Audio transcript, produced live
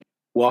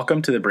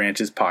Welcome to the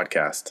Branches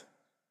Podcast.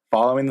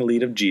 Following the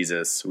lead of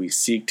Jesus, we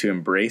seek to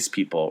embrace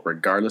people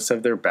regardless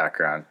of their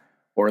background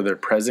or their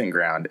present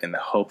ground in the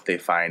hope they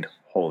find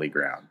holy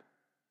ground.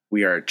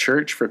 We are a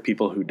church for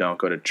people who don't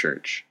go to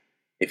church.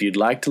 If you'd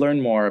like to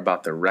learn more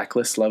about the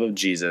reckless love of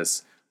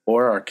Jesus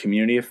or our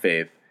community of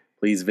faith,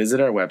 please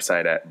visit our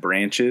website at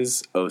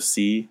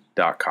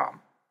branchesoc.com.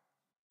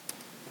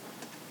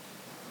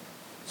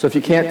 So if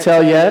you can't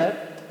tell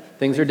yet,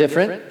 things are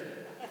different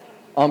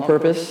on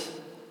purpose.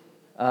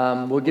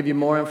 We'll give you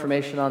more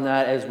information on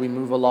that as we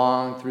move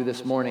along through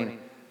this morning.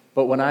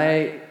 But when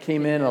I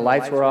came in, the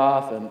lights were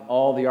off and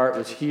all the art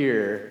was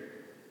here,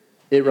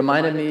 it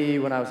reminded me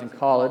when I was in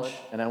college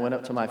and I went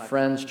up to my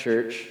friend's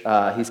church.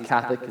 He's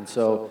Catholic, and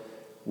so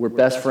we're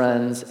best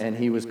friends, and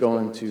he was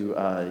going to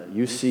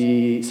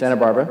UC Santa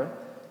Barbara,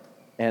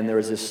 and there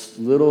was this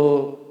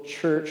little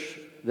church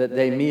that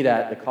they meet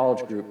at, the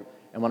college group.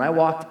 And when I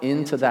walked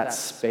into that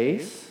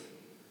space,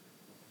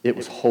 it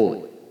was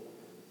holy.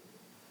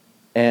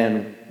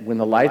 And when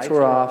the lights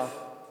were off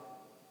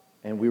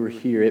and we were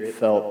here, it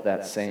felt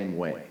that same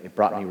way. It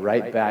brought me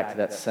right back to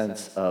that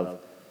sense of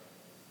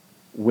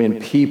when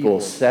people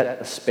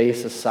set a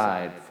space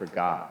aside for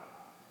God,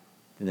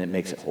 then it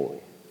makes it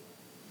holy.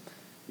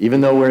 Even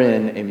though we're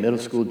in a middle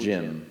school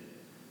gym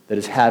that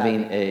is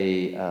having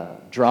a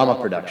drama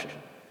production,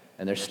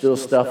 and there's still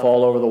stuff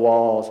all over the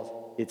walls,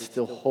 it's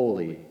still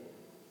holy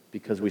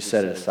because we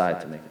set it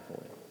aside to make it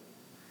holy.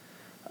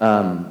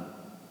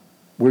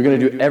 We're going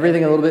to do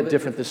everything a little bit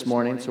different this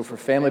morning. So for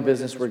family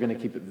business, we're going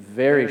to keep it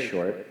very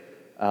short.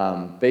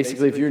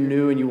 Basically, if you're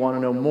new and you want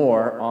to know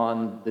more,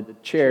 on the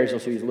chairs, you'll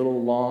see these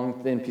little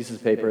long, thin pieces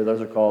of paper.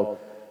 Those are called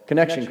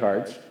connection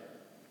cards.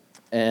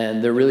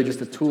 And they're really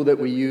just a tool that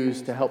we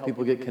use to help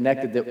people get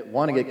connected that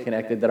want to get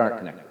connected that aren't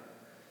connected.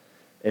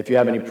 If you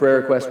have any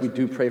prayer requests, we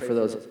do pray for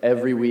those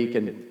every week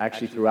and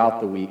actually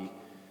throughout the week.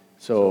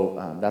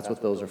 So that's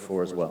what those are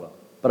for as well.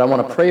 But I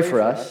want to pray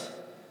for us.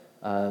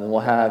 And we'll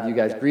have you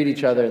guys greet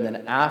each other, and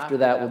then after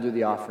that, we'll do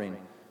the offering.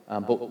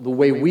 But the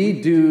way we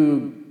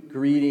do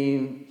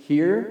greeting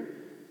here,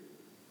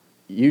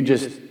 we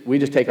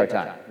just take our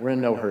time. We're in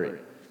no hurry.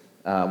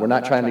 We're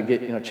not trying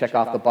to check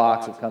off the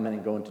box of coming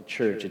and going to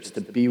church. It's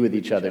to be with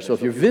each other. So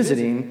if you're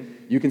visiting,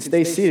 you can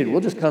stay seated.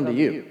 We'll just come to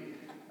you.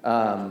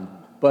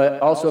 But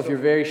also, if you're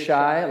very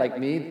shy, like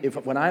me,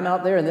 when I'm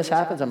out there and this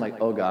happens, I'm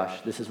like, oh gosh,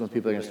 this is when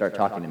people are going to start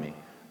talking to me.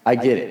 I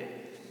get it.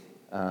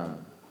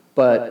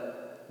 But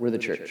we're the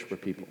church, we're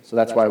people. So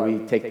that's why we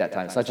take that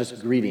time. It's not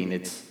just greeting,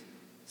 it's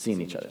seeing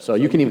each other. So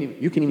you can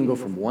even go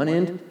from one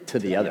end to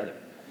the other.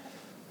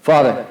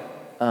 Father,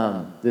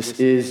 this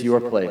is your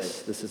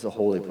place. This is a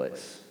holy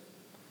place.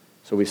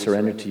 So we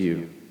surrender to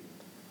you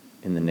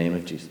in the name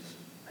of Jesus.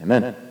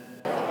 Amen.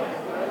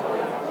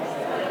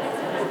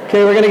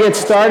 Okay, we're going to get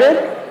started.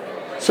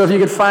 So if you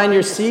could find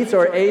your seats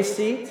or a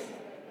seat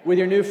with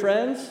your new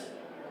friends.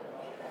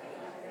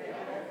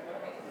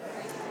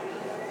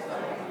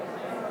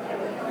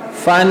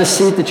 Find the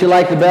seat that you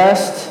like the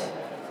best.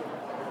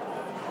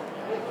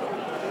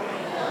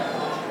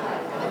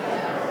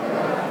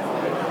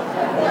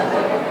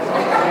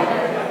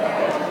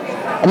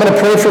 I'm going to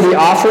pray for the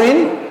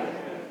offering,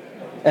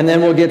 and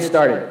then we'll get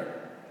started.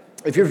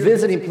 If you're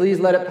visiting,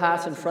 please let it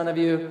pass in front of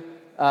you.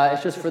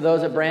 It's just for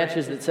those at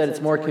Branches that said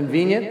it's more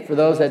convenient. For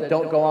those that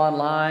don't go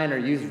online or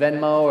use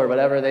Venmo or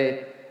whatever,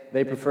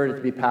 they preferred it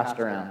to be passed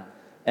around.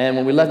 And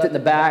when we left it in the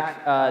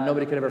back,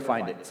 nobody could ever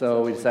find it.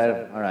 So we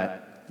decided, all right,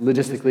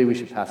 logistically, we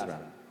should pass it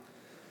around.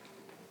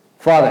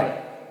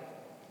 Father,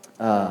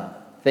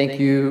 thank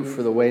you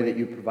for the way that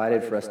you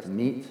provided for us to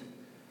meet,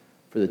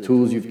 for the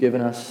tools you've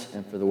given us,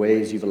 and for the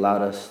ways you've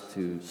allowed us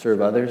to serve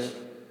others.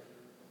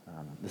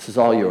 This is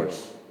all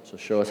yours, so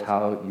show us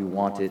how you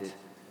want it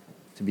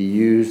to be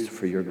used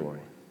for your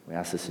glory. We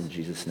ask this in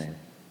Jesus' name.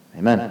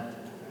 Amen.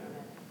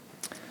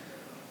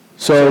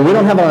 So we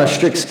don't have it on a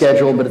strict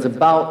schedule, but it's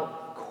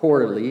about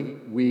quarterly.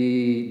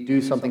 We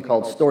do something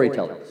called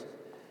storytellers.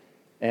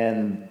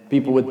 And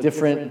people with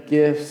different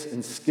gifts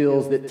and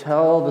skills that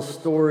tell the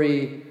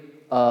story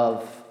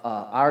of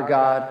our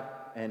God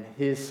and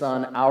his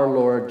Son, our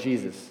Lord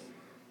Jesus.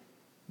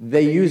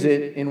 They use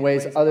it in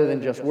ways other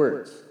than just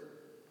words.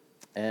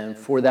 And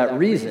for that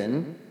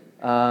reason,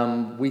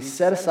 we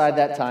set aside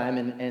that time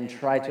and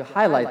try to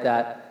highlight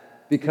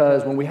that,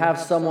 because when we have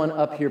someone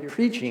up here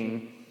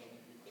preaching,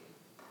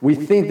 we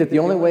think that the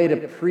only way to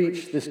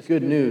preach this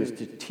good news,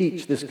 to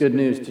teach this good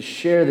news, to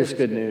share this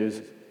good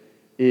news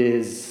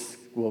is,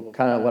 well,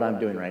 kind of what I'm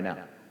doing right now.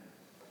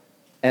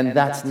 And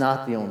that's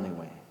not the only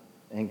way.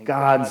 And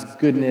God's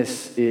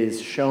goodness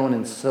is shown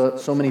in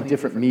so many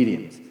different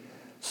mediums.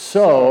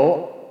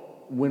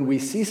 So when we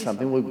see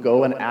something, we'll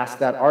go and ask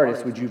that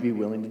artist, would you be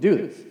willing to do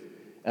this?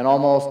 And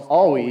almost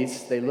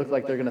always, they look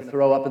like they're going to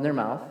throw up in their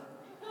mouth.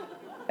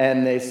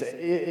 And they say,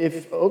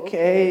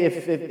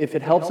 if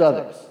it helps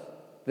others.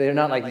 They're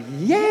not like,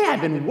 yeah,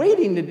 I've been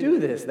waiting to do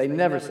this. They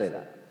never say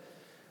that.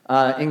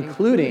 I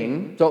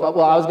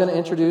was going to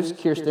introduce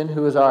Kirsten,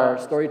 who is our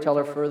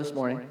storyteller for this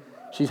morning.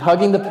 She's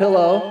hugging the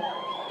pillow.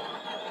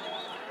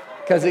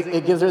 because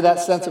it gives her that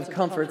sense of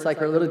comfort. It's like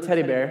her little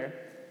teddy bear.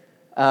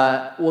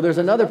 Well, there's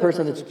another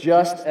person that's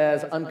just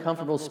as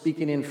uncomfortable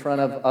speaking in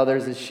front of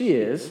others as she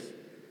is,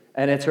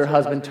 and it's her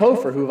husband,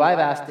 Topher, who I've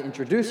asked to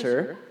introduce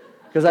her,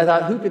 because I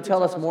thought, who could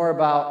tell us more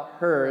about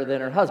her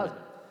than her husband?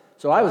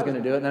 So I was going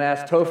to do it, and then I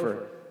asked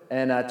Topher.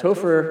 And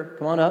Topher,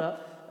 come on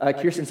up.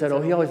 Kirsten said,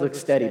 he always looks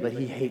steady, but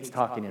he hates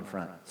talking in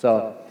front.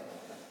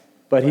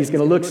 But he's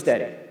going to look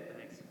steady.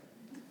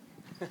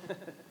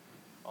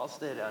 I'll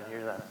stay down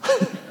here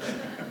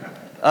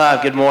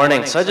then. Good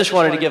morning. So I just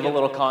wanted to give a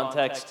little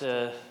context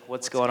to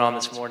what's going on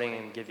this morning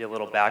and give you a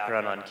little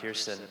background on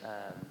Kirsten.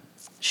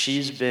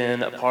 She's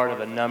been a part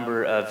of a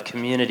number of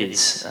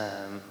communities.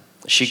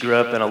 She grew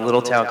up in a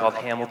little town called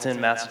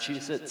Hamilton,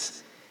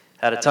 Massachusetts,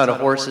 had a ton of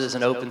horses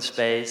and open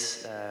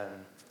space.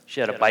 She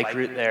had a bike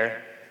route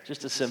there,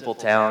 just a simple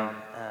town.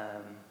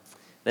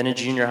 Then in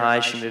junior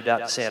high, she moved out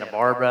to Santa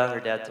Barbara. Her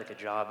dad took a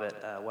job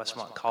at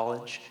Westmont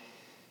College.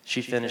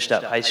 She finished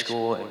up high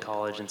school and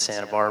college in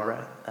Santa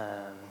Barbara.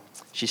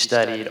 She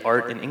studied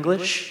art and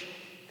English,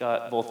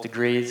 got both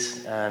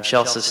degrees. She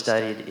also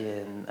studied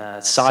in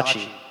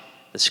Saatchi,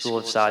 the School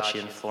of Saatchi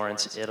in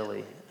Florence,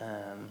 Italy.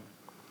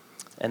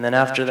 And then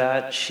after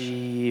that,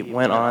 she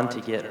went on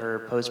to get her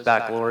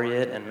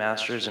post-baccalaureate and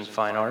master's in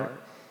fine art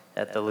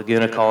at the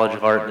Laguna College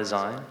of Art and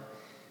Design.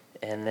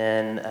 And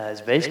then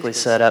has basically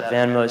set up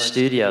Van Mo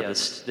Studio,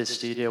 this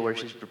studio where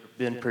she's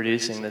been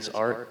producing this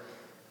art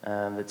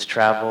that's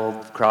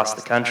traveled across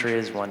the country,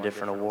 has won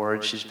different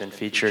awards. She's been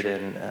featured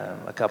in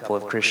a couple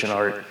of Christian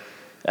art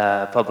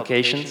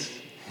publications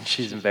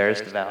she's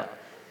embarrassed about.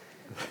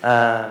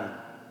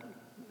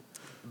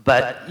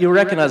 But you'll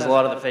recognize a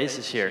lot of the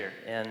faces here,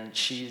 and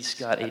she's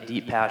got a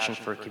deep passion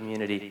for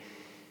community,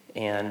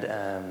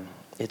 and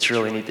it's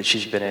really neat that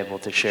she's been able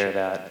to share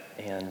that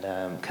and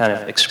kind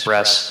of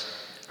express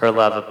her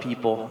love of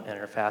people and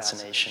her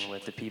fascination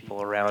with the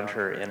people around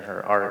her in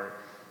her art.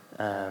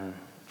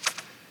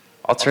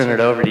 I'll turn it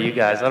over to you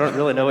guys. I don't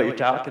really know what you're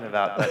talking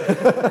about,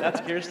 but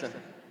that's Kirsten.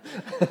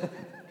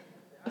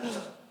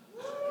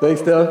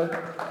 Thanks, Doug.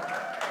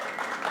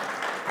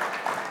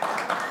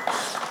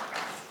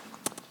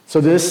 So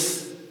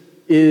this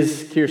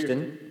is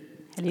Kirsten.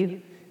 Hello.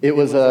 It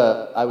was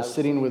I was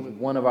sitting with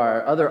one of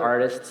our other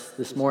artists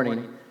this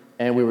morning,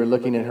 and we were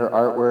looking at her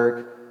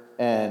artwork,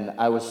 and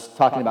I was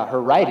talking about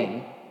her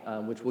writing,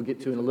 which we'll get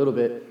to in a little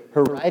bit.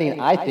 Her writing,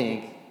 I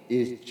think,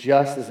 is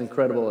just as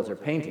incredible as her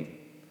painting.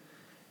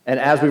 And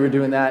as we were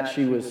doing that,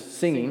 she was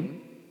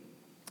singing,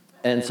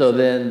 and so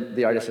then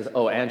the artist says,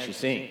 and she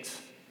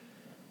sings.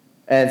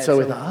 And so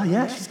we thought,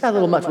 yeah, she's got a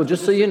little much. Well,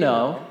 just so you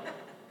know,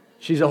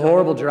 she's a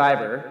horrible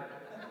driver.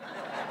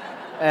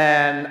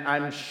 And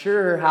I'm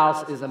sure her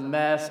house is a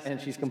mess, and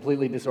she's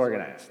completely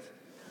disorganized.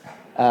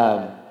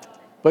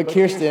 But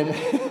Kirsten,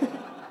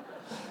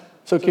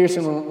 so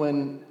Kirsten,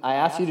 when I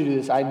asked you to do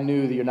this, I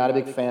knew that you're not a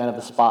big fan of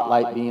the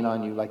spotlight being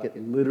on you, like it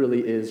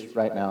literally is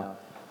right now.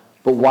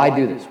 But why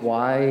do this?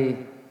 Why?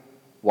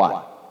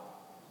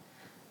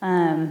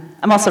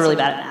 I'm also really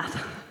bad at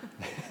math.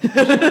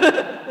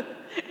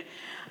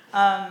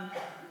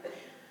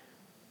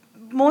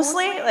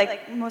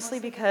 Mostly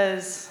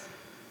because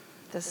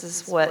this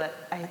is what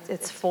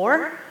it's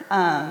for.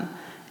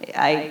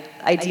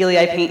 Ideally,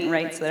 I paint and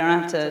write so that I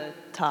don't have to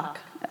talk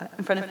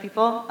in front of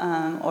people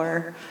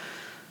or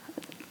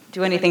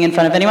do anything in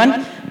front of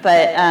anyone.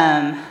 But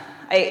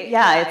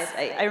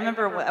I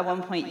remember at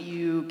one point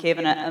you gave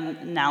an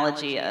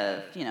analogy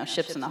of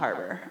ships in the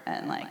harbor,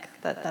 and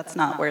that's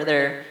not where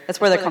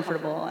that's where they're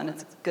comfortable, and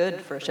it's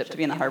good for a ship to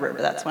be in the harbor,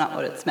 but that's not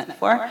what it's meant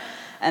for.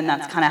 And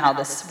that's kind of how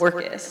this work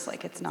is.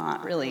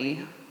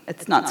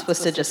 It's not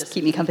supposed to just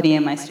keep me company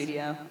in my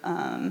studio.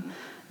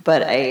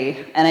 But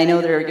I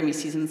know there are going to be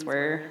seasons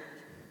where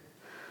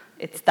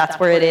that's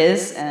where it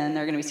is, and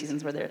there are going to be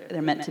seasons where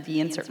they're meant to be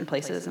in certain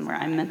places and where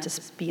I'm meant to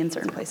be in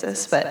certain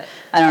places. But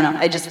I don't know.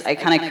 I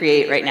kind of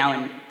create right now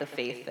in the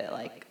faith that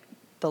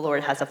the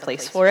Lord has a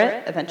place for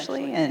it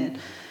eventually, and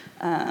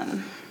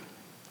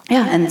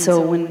and so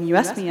when you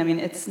ask me,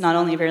 it's not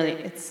only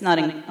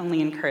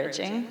only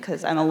encouraging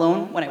because I'm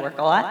alone when I work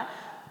a lot,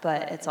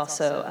 but it's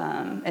also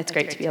it's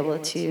great to be able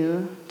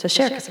to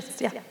share because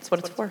it's what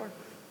it's for.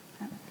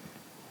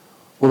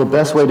 Well, the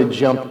best way to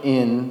jump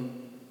in,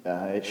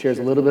 it shares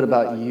a little bit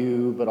about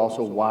you, but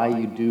also why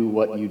you do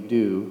what you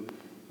do,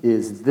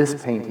 is this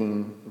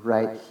painting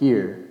right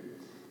here.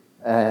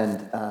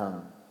 And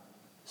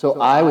so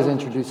I was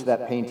introduced to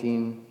that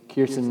painting.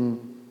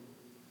 Kirsten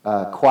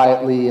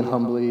quietly and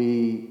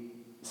humbly,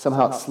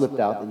 somehow it slipped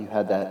out that you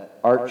had that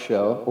art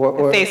show.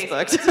 Or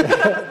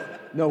Facebooked.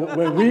 No,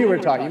 when we were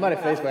talking, you might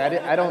have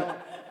Facebooked.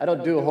 I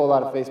don't do a whole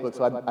lot of Facebook,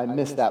 so I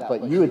missed that.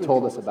 But you had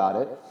told us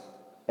about it,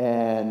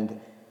 and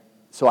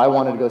so I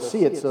wanted to go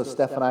see it. So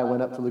Steph and I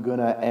went up to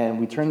Laguna, and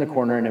we turned the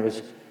corner, and it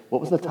was,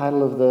 what was the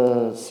title of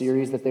the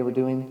series that they were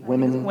doing?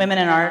 Women in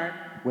Art.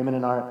 Women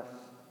in Art.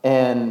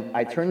 And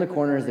I turned the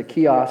corner, there's the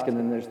kiosk, and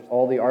then there's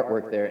all the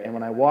artwork there. And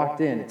when I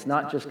walked in, it's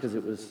not just because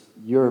it was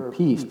your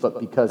piece,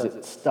 but because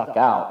it stuck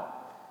out.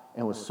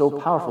 and was so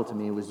powerful to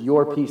me was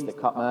your piece that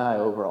caught my eye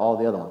over all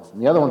the other ones.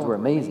 And the other ones were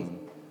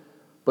amazing.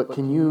 But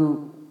can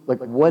you, like,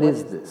 what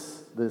is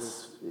this?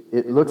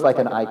 It looks like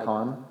an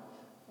icon.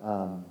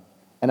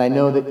 And I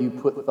know that you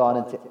put thought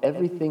into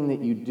everything that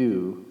you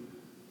do.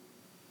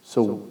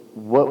 So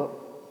what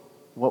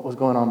was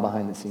going on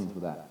behind the scenes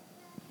with that?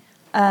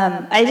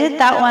 I did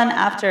that one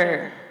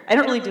after. I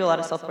don't really do a lot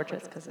of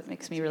self-portraits because it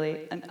makes me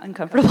really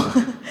uncomfortable.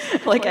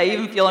 Like, I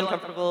even feel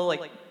uncomfortable,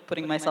 like,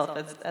 putting myself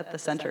at the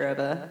center of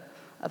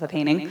a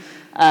painting.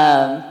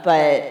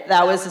 But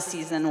that was a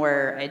season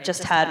where I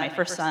just had my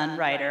first son,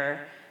 Ryder,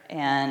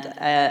 and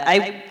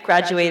I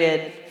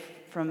graduated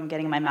from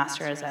getting my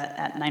master's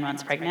at 9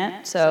 months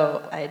pregnant.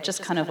 So I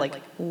just kind of, like,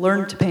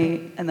 learned to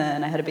paint, and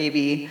then I had a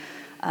baby.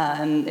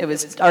 And it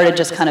was started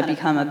just kind of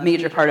become a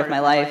major part of my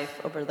life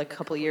over the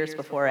couple years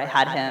before I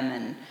had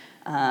him.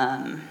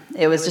 And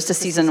it was just a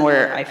season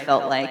where I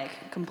felt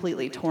like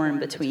completely torn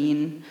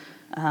between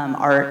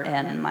art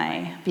and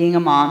my being a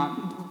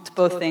mom.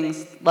 Both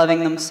things, loving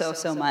them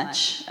so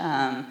much,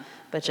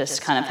 but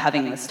just kind of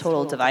having this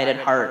total divided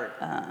heart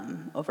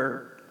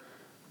over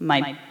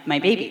my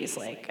babies.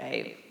 Like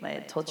I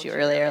had told you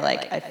earlier,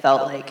 like I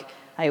felt like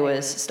I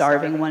was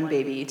starving one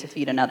baby to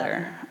feed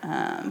another,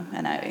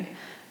 and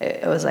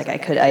it was like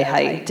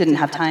I didn't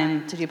have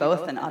time to do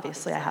both, and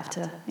obviously I have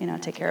to,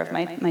 take care of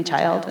my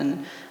child,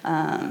 and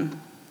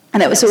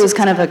it was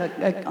kind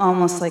of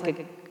almost like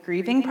a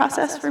grieving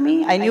process for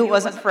me. I knew it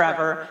wasn't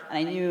forever, and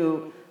I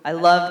knew I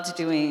love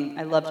being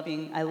a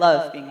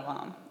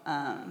mom,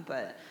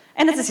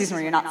 and it's a season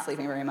where you're not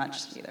sleeping very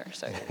much either,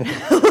 so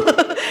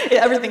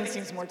everything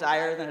seems more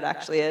dire than it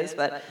actually is.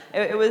 But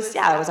it was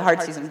a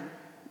hard season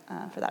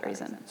for that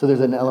reason. So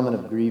there's an element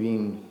of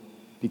grieving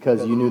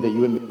because you knew that you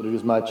wouldn't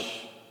lose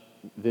much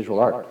visual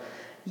art.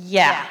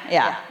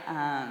 Yeah.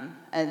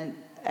 And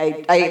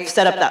I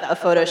set up a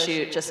photo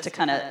shoot just to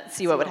kind of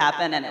see what would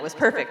happen, and it was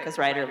perfect because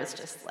Ryder was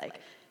just like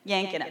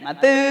yanking at my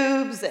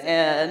boobs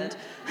and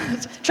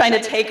trying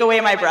to take away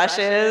my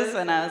brushes,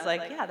 and I was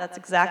like, yeah, that's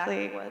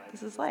exactly what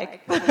this is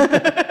like.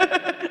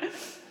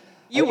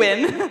 You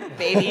win,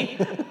 baby.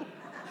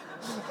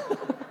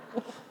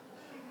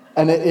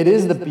 And it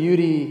is the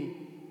beauty.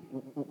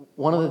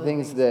 One of the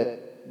things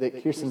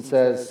that Kirsten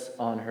says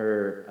on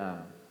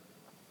her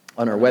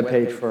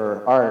webpage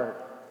for art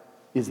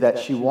is that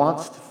she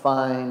wants to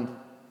find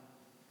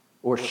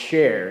or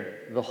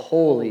share the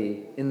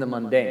holy in the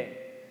mundane.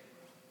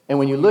 And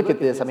when you look at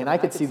this, I mean, I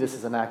could see this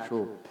as an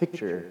actual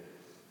picture,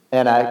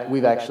 and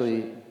we've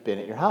actually been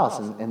at your house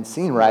and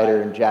seen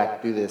Ryder and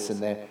Jack do this,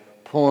 and they're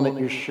pulling at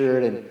your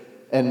shirt,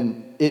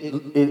 and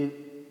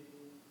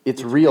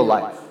it's real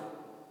life.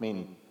 I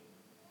mean,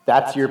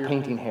 that's your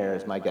painting hair,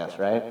 is my guess,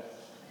 right?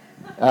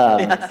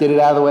 Yes. Get it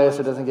out of the way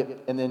so it doesn't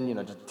get, and then,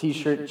 just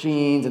t-shirt,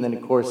 jeans, and then,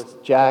 of course,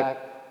 Jack,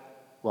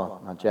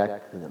 well, not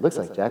Jack, because it looks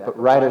like Jack, but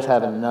Ryder's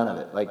having none of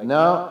it. Like,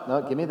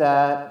 no, give me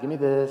that, give me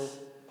this.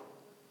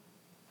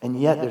 And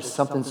yet there's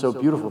something so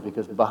beautiful,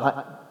 because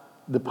behind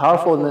the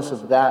powerfulness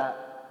of that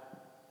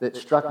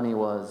struck me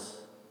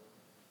was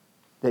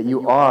that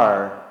you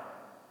are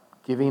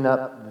giving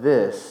up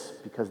this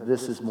because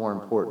this is more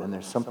important. And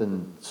there's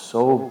something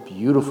so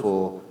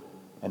beautiful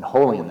and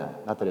holy in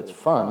that. Not that it's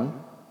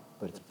fun,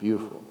 but it's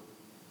beautiful.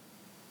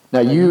 Now,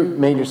 you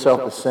made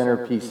yourself the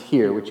centerpiece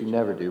here, which you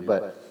never do,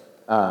 but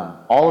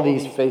all of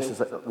these faces,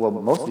 well,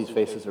 most of these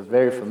faces are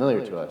very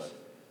familiar to us.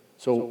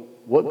 So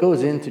what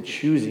goes into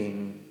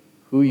choosing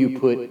who you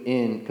put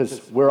in?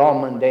 Because we're all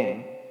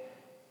mundane,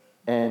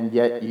 and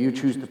yet you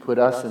choose to put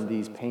us in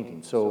these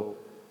paintings. So,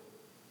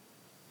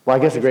 well, I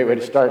guess a great way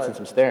to start, since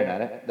I'm staring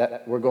at it,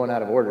 that we're going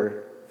out of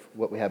order,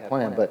 what we have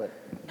planned, but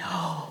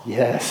no.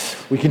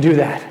 Yes, we can do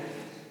that.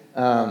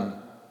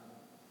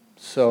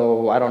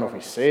 So I don't know if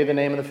we say the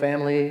name of the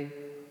family,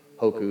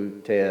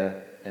 Hoku, Tea,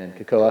 and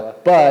Kakoa,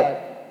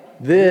 but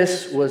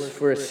this was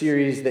for a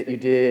series that you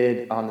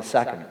did on the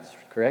sacraments,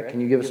 correct?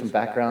 Can you give us some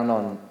background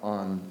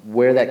on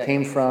where that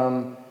came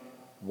from,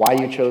 why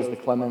you chose the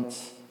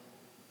Clements,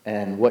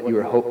 and what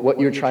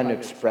you're trying to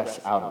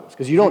express out of this?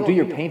 Because you don't do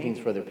your paintings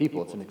for other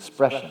people; it's an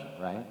expression,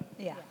 right?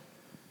 Yeah.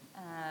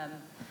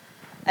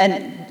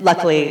 And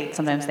luckily,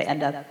 sometimes they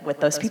end up with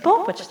those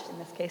people, which in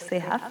this case they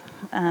have.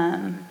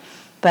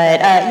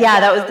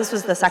 This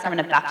was the sacrament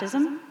of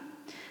baptism,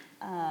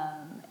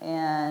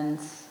 and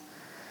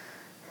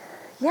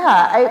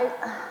yeah,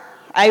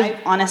 I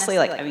honestly,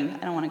 I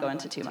don't want to go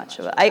into too much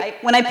of it.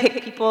 When I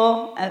pick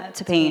people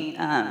to paint,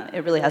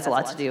 it really has a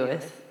lot to do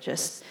with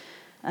just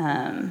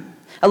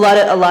a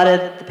lot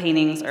of the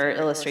paintings are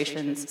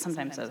illustrations,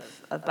 sometimes of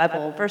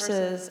Bible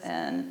verses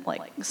and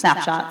like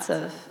snapshots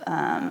of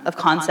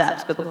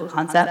concepts, biblical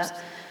concepts.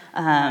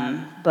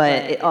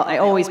 But I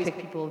always pick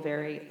people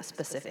very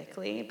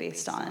specifically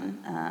based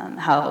on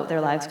how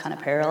their lives kind of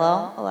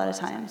parallel a lot of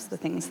times the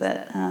things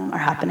that are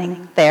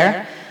happening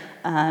there.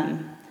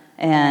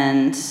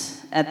 And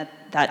at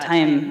that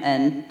time,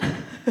 and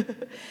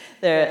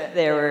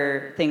there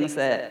were things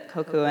that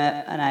Koku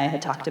and I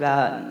had talked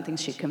about, and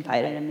things she'd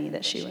confided in me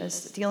that she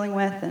was dealing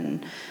with,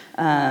 and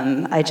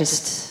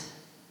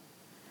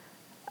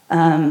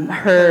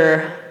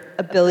her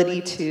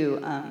ability to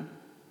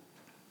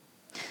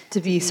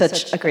be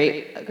such a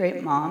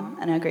great mom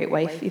and a great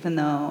wife, even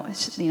though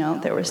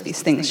there was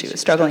these things she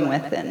was struggling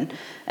with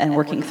and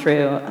working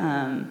through.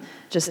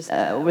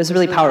 Was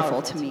really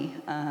powerful to me.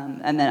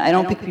 And then I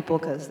don't pick people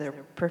because they're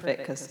perfect,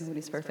 because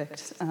nobody's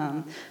perfect.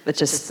 But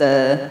just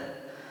the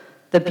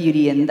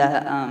beauty in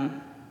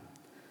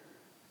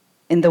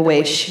the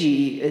way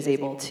she is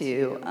able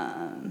to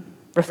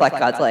reflect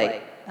God's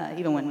light,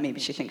 even when maybe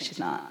she thinks she's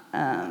not.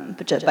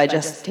 But by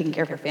just taking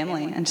care of her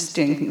family and just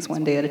doing things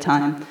one day at a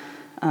time.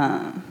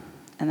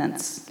 And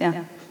that's,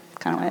 kind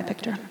of why I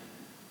picked her.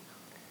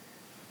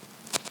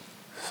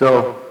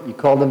 So you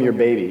called them your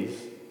babies.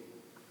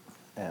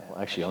 Well,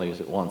 actually, I only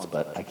used it once,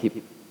 but I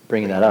keep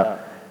bringing that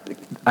up.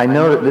 I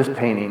know that this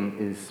painting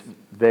is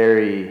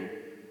very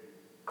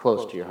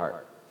close to your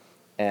heart.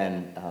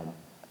 And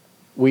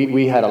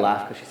we had a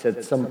laugh because she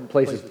said some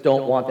places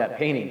don't want that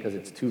painting because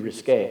it's too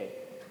risque,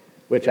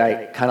 which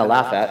I kind of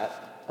laugh at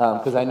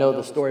because I know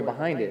the story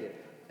behind it.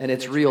 And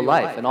it's real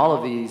life, and all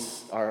of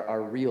these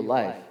are real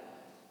life.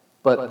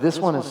 But this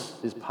one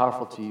is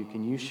powerful to you.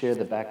 Can you share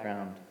the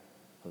background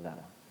of that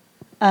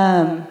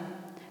one?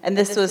 And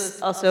this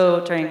was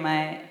also during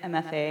my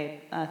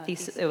MFA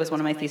thesis. It was one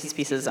of my thesis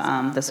pieces.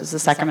 This was the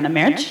sacrament of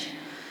marriage.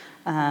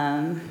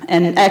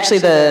 And actually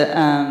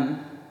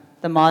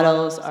the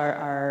models are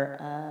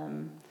our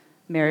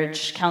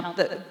marriage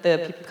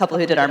the couple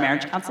who did our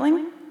marriage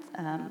counseling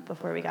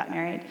before we got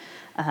married.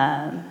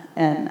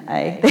 And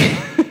I,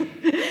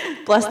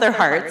 bless their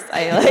hearts, I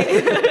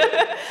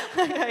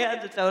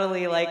had to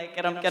totally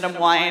get them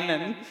wine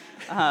and.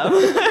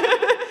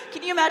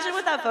 Can you imagine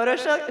what that photo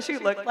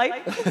shoot looked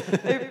like?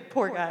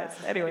 Poor guys.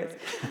 Anyways.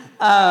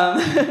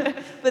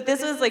 But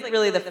this was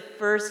really the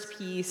first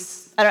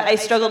piece. I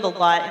struggled a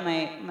lot in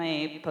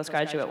my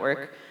postgraduate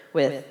work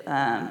with,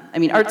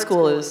 art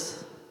school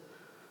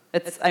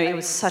it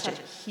was such a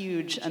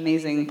huge,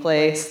 amazing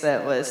place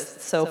that was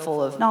so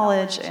full of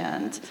knowledge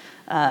and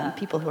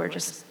people who are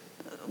just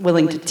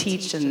willing to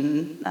teach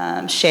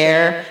and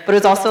share. But it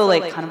was also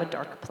kind of a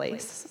dark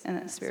place in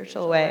a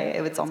spiritual way.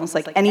 It was almost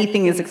like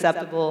anything is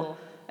acceptable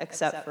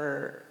except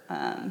for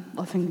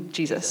loving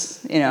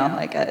Jesus.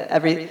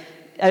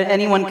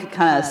 Anyone could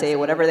kind of say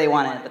whatever they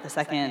wanted, but the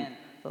second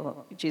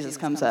Jesus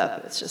comes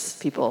up, it's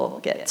just people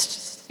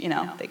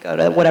they go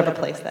to whatever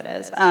place that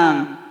is.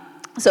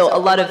 So a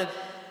lot of,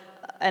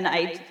 and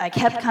I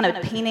kept kind of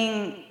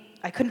painting.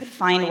 I couldn't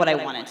find what I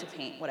wanted to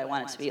paint, what I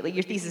wanted to be.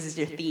 Your thesis is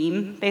your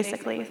theme,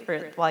 basically,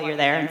 for while you're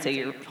there, and so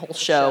your whole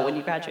show when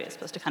you graduate is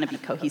supposed to kind of be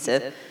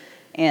cohesive.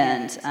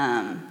 And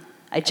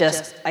I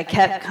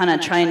kept kind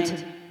of trying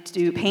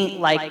to paint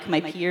like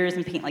my peers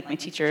and paint like my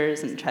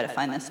teachers and try to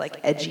find this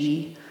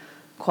edgy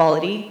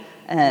quality,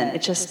 and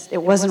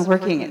it wasn't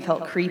working. It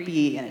felt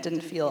creepy and it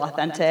didn't feel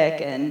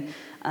authentic. And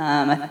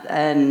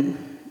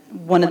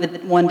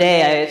one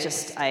day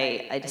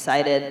I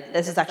decided,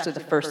 this is actually the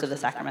first of the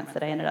sacraments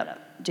that I ended up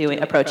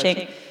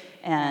approaching,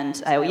 and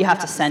you have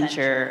to send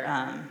your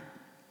kind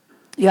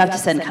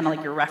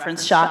of your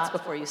reference shots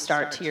before you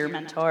start to your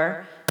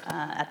mentor.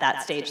 At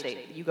that stage,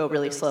 you go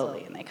really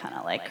slowly, and they kind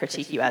of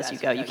critique you as you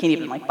go. You can't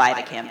even buy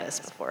the canvas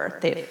before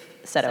they've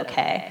said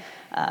okay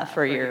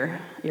for your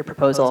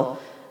proposal.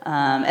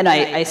 And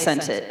I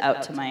sent it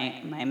out to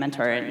my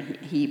mentor, and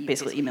he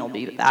basically emailed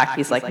me back.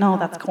 He's like, "No,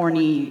 that's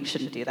corny. You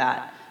shouldn't do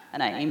that."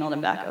 And I emailed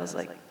him back. I was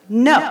like,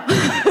 "No,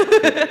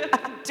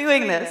 I'm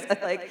doing this.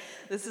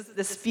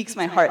 This speaks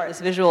my heart. This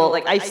visual.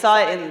 I saw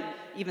it in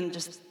even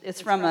just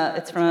it's from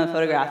a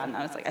photograph, and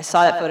I was like, I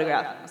saw that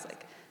photograph, and I was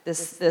like,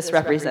 this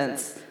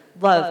represents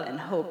love and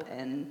hope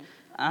and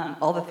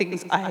all the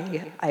things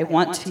I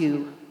want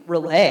to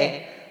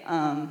relay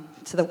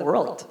to the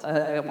world.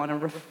 I want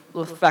to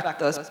reflect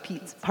those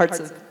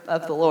parts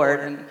of the Lord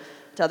and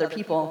to other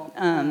people,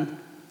 and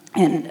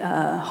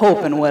hope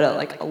and what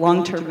a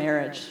long-term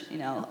marriage,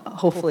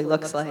 hopefully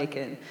looks like.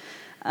 And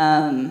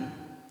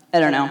I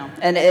don't know.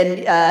 And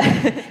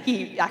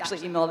he actually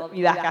emailed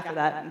me back after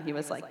that, and he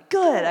was like,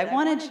 "Good. I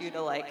wanted you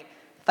to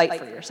fight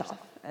for yourself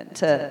and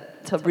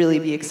to really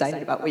be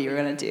excited about what you were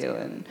going to do."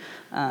 And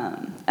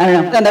I don't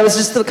know. And that was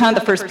just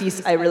the first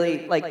piece I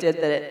really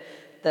did that.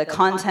 The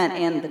content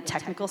and the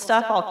technical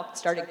stuff all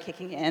started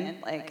kicking in,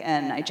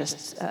 and I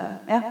just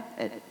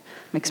it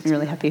makes me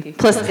really happy.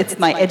 Plus, it's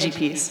my edgy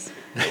piece,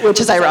 which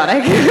is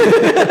ironic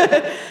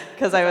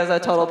because I was a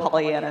total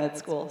Pollyanna at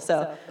school.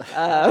 So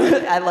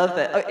I love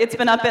it. It's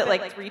been up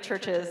at 3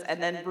 churches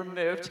and then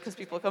removed because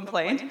people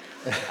complained,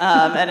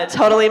 and it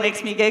totally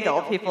makes me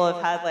giggle. People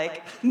have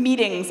had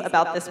meetings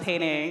about this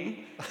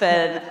painting,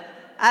 but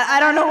I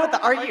don't know what the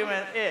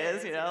argument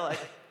is,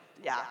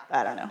 Yeah,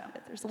 I don't know.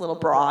 There's a little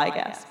bra, I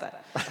guess,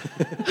 but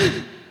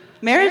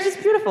marriage is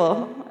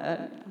beautiful.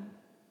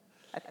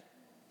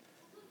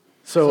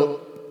 So,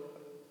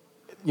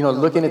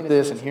 looking at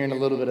this and hearing a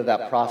little bit of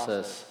that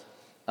process,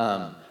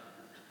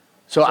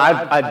 so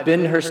I've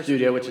been to her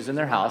studio, which is in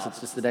their house. It's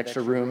just an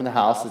extra room in the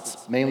house.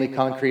 It's mainly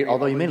concrete,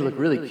 although you made it look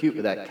really cute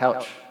with that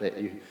couch that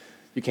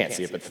you can't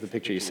see it, but it's the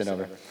picture you sent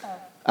over.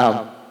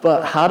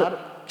 But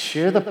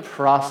share the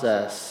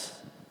process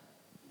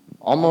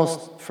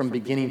almost from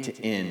beginning to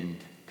end,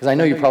 because I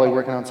know you're probably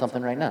working on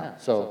something right now.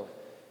 So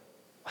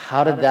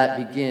how did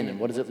that begin, and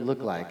what does it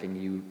look like? And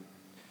do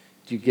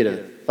you get a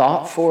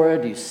thought for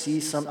it? Do you see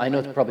some? I know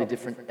it's probably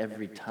different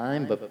every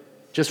time, but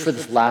just for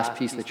this last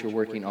piece that you're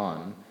working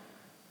on,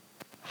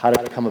 how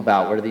did it come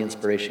about? Where did the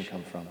inspiration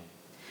come from?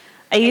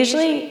 I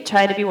usually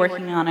try to be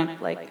working on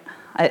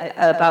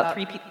about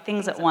three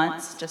things at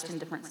once, just in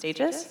different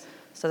stages,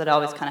 so that I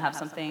always kind of have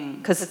something,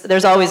 because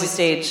there's always a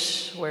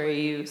stage where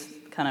you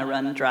kind of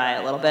run dry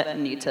a little bit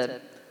and need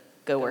to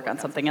go work on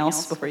something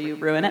else before you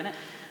ruin it.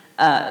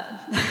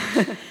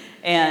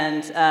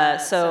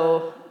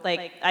 So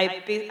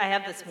I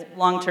have this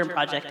long-term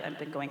project I've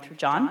been going through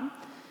John.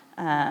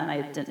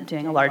 I've been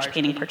doing a large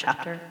painting per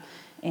chapter,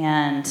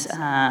 and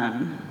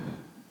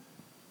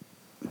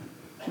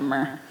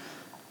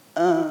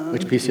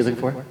Which piece are you looking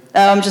for?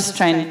 I'm just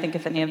trying to think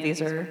if any of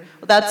these are.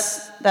 Well,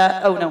 that's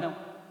that. Oh no,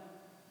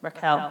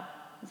 Raquel.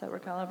 Is that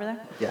Raquel over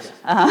there? Yes.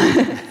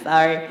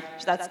 Sorry,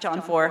 that's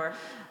John 4.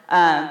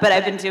 But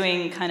I've been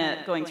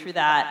going through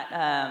that,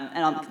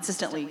 and I'm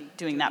consistently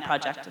doing that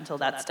project until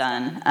that's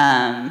done.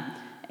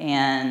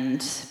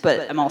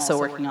 But I'm also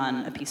working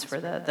on a piece for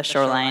the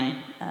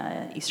Shoreline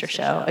Easter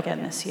show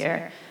again this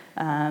year.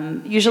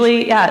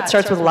 Usually, it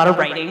starts with a lot of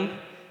writing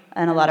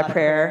and a lot of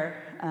prayer.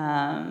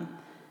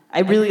 I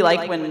really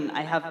like when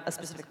I have a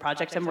specific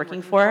project I'm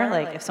working for,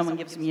 like if someone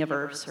gives me a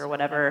verse or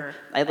whatever,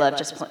 I love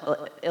just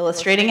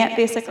illustrating it,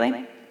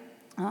 basically.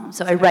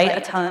 So I write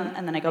a ton,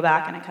 and then I go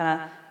back and I kind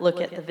of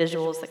look at the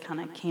visuals that kind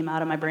of came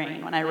out of my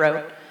brain when I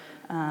wrote.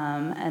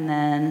 And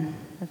then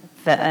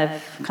I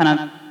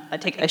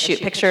shoot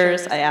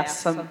pictures, I ask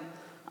some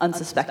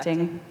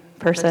unsuspecting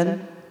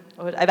person.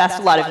 I've asked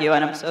a lot of you,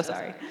 and I'm so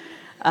sorry.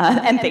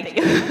 And thank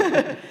you.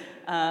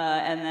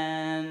 And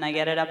then I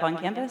get it up on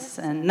canvas,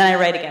 and then I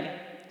write again.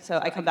 So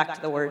I come back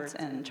to the words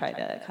and try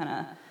to kind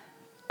of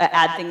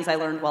add things I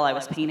learned while I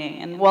was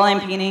painting. And while I'm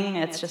painting,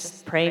 it's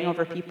just praying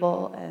over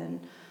people and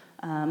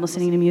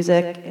listening to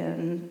music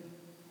and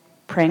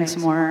praying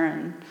some more.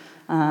 And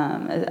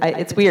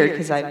it's weird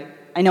because I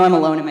know I'm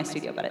alone in my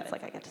studio, but it's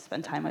like I get to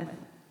spend time with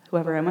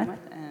whoever I'm with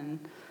and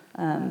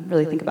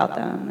really think about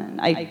them. And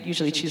I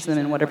usually choose them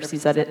in whatever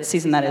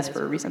season that is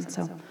for a reason.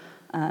 So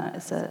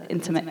it's an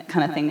intimate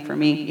kind of thing for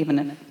me, even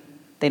if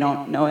they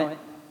don't know it.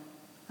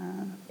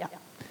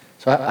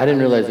 So I didn't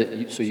realize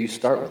that. So you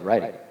start with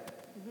writing.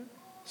 Mm-hmm.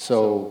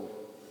 So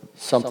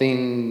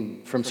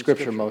something from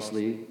Scripture most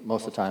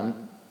of the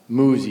time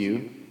moves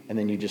you, and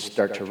then you just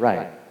start to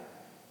write,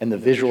 and the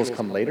visuals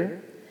come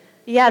later.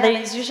 Yeah,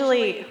 there's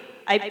usually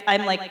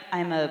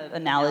I'm an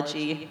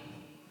analogy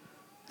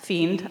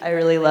fiend. I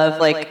really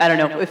love I don't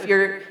know if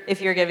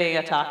you're giving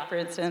a talk, for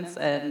instance,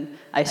 and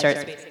I start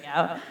spacing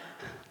out. I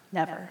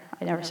never.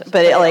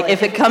 But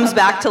if it comes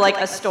back to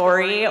a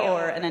story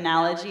or an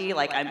analogy,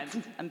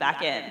 I'm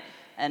back in,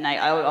 and I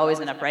always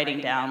end up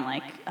writing down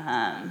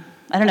I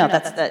don't know.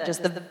 That's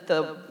just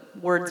the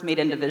words made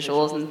into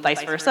visuals and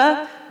vice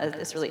versa.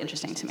 It's really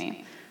interesting to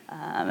me,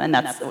 and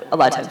that's a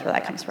lot of times where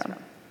that comes from.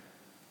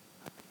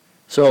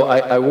 So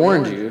I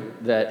warned you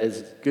that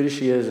as good as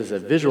she is as a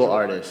visual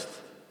artist,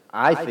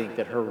 I think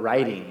that her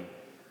writing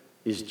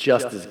is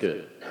just as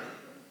good,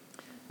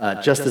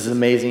 just as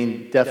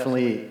amazing.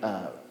 Definitely.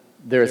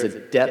 There is a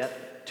depth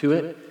to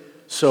it.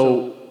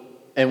 So,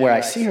 and where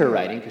I see her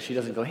writing, because she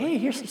doesn't go, hey,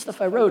 here's some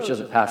stuff I wrote, she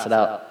doesn't pass it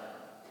out.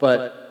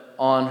 But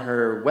on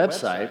her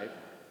website,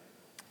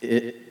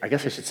 I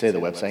guess I should say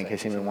the website in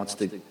case anyone wants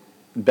to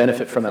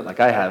benefit from it like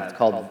I have. It's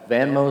called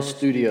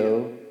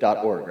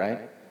vanmostudio.org,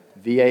 right?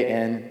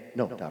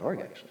 .org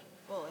actually.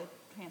 Well, it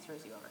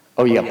transfers you over.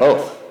 Oh, you got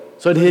both.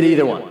 So it hit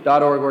either one,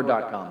 .org or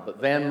 .com,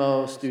 but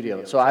Vanmo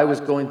Studio. So I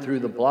was going through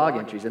the blog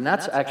entries, and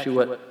that's actually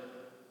what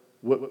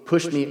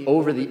pushed me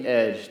over the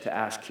edge to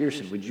ask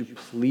Kirsten, would you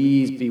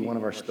please be one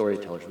of our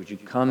storytellers? Would you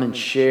come and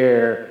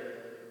share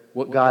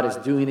what God is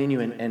doing in you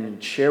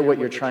and share what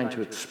you're trying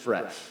to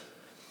express?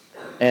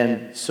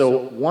 And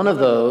so one of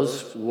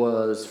those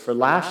was for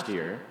last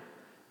year,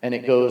 and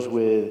it goes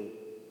with,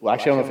 well,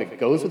 actually I don't know if it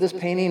goes with this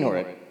painting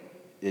or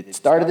it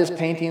started this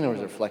painting or was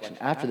a reflection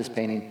after this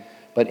painting,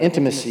 but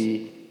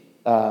intimacy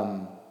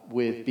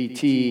with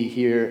BT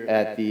here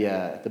at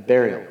the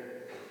burial.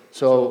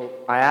 So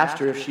I asked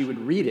her if she would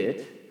read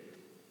it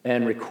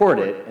and record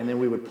it, and then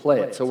we would play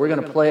it. So we're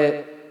going to play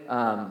it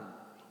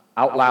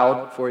out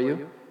loud for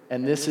you.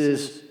 And this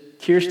is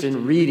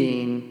Kirsten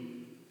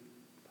reading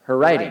her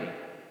writing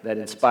that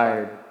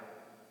inspired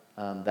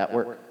that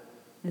work.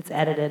 It's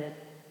edited.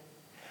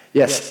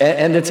 Yes,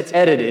 and it's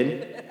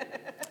edited.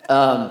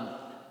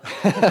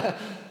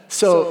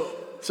 So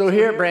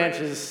here at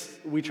Branches,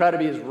 we try to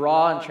be as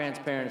raw and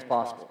transparent as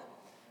possible.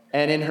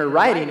 And in her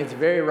writing, it's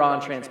very raw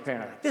and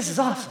transparent. I'm like, this is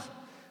awesome.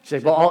 She's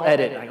like, well, I'll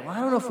edit. And I go, well, I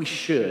don't know if we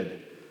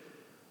should.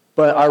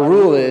 But our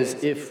rule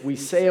is if we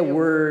say a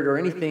word or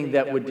anything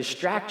that would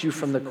distract you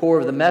from the core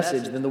of the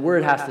message, then the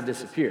word has to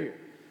disappear.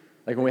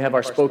 Like when we have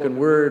our spoken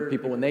word,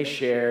 people, when they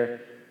share,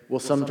 will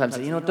sometimes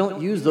say,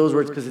 don't use those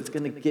words because it's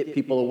going to get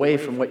people away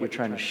from what you're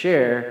trying to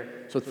share.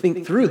 So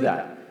think through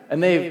that.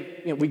 And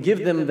we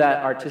give them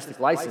that artistic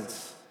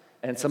license,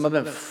 and some of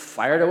them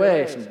fired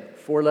away some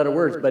 4-letter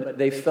words, but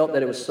they felt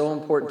that it was so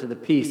important to the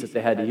piece that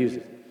they had to use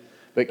it.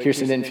 But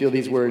Kirsten didn't feel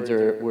these words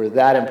were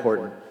that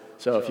important.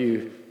 So if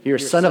you hear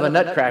son of a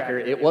nutcracker,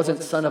 it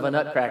wasn't son of a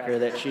nutcracker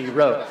that she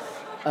wrote.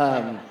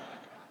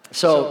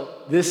 So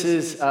this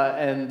is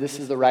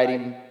the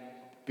writing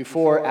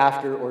before,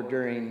 after, or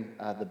during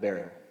the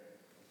burial.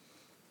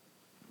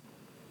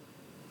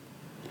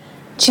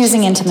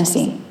 Choosing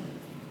intimacy.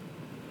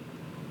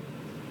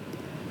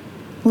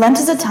 Lent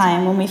is a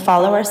time when we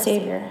follow our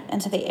Savior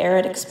into the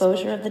arid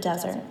exposure of the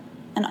desert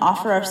and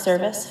offer our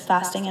service,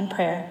 fasting, and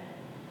prayer.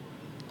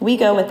 We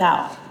go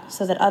without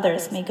so that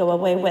others may go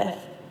away with,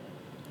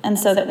 and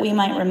so that we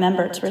might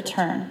remember to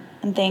return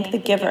and thank the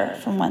giver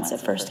from whence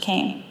it first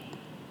came.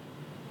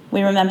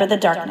 We remember the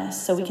darkness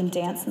so we can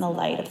dance in the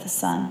light of the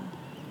sun.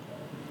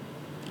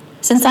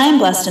 Since I am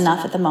blessed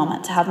enough at the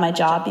moment to have my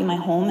job be my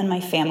home and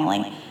my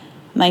family,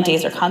 my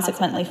days are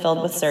consequently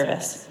filled with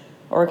service,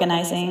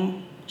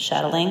 organizing,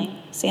 shuttling,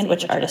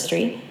 sandwich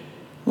artistry,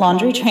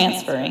 laundry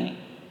transferring,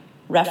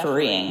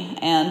 refereeing,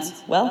 and,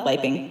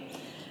 wiping.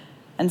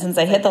 And since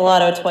I hit the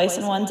lotto twice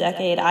in one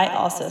decade, I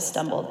also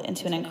stumbled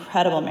into an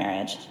incredible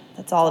marriage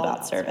that's all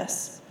about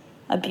service.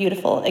 A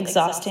beautiful,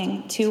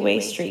 exhausting, two-way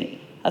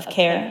street of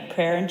care,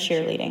 prayer, and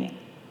cheerleading.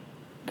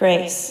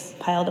 Grace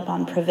piled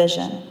upon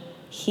provision,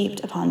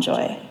 heaped upon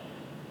joy.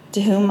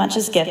 To whom much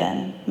is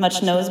given,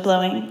 much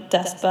nose-blowing,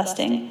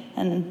 dust-busting,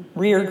 and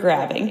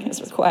rear-grabbing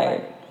is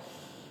required.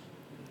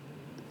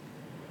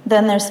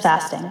 Then there's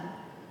fasting.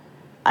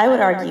 I would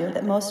argue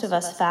that most of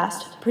us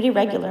fast pretty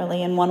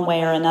regularly in one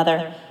way or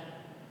another,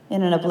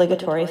 in an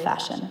obligatory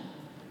fashion.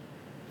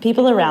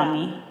 People around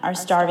me are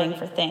starving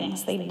for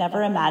things they'd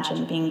never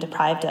imagined being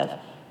deprived of,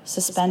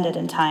 suspended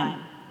in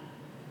time.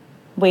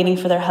 Waiting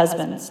for their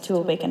husbands to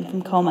awaken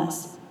from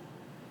comas.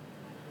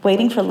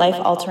 Waiting for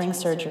life-altering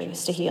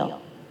surgeries to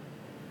heal.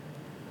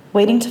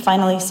 Waiting to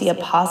finally see a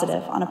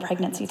positive on a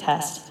pregnancy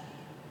test.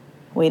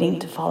 Waiting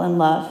to fall in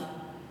love.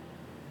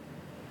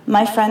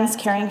 My friends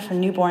caring for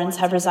newborns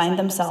have resigned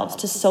themselves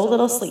to so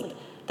little sleep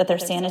that their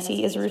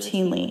sanity is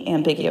routinely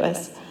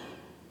ambiguous.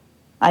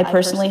 I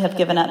personally have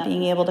given up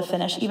being able to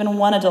finish even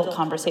one adult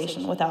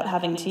conversation without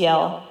having to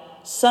yell,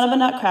 "Son of a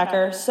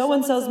nutcracker,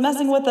 so-and-so's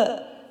messing with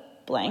the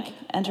blank,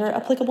 enter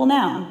applicable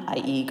noun,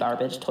 i.e.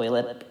 garbage,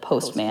 toilet,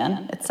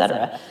 postman,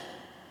 etc."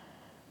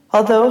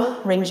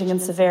 Although ranging in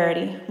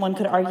severity, one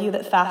could argue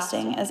that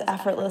fasting is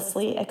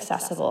effortlessly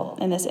accessible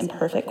in this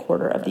imperfect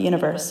quarter of the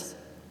universe.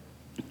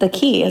 The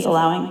key is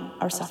allowing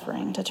our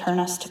suffering to turn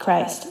us to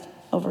Christ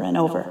over and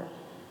over.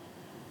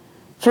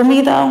 For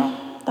me, though,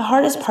 the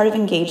hardest part of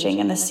engaging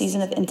in this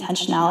season of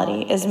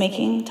intentionality is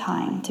making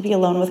time to be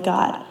alone with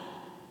God.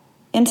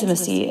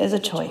 Intimacy is a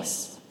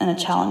choice, and a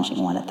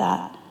challenging one at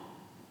that.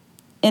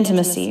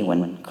 Intimacy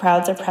when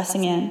crowds are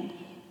pressing in.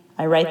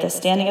 I write this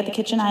standing at the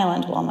kitchen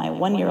island while my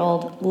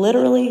 1-year-old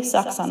literally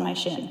sucks on my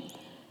shin.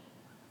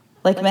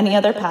 Like many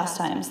other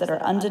pastimes that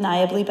are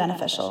undeniably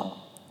beneficial,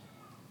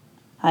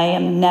 I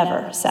am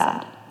never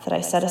sad that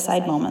I set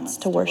aside moments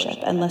to worship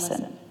and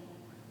listen,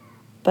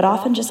 but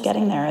often just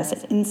getting there is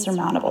an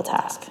insurmountable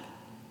task.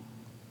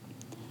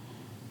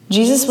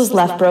 Jesus was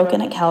left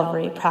broken at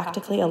Calvary,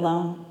 practically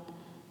alone.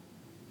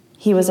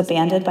 He was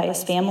abandoned by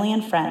his family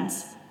and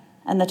friends,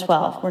 and the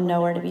 12 were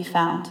nowhere to be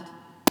found.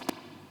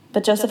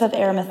 But Joseph of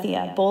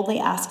Arimathea boldly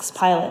asks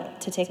Pilate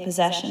to take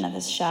possession of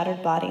his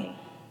shattered body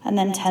and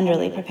then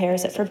tenderly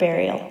prepares it for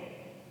burial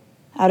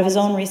out of his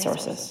own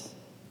resources.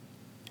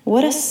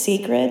 What a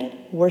sacred,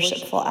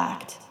 worshipful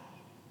act.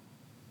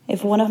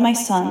 If one of my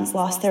sons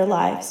lost their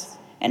lives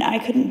and I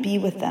couldn't be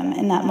with them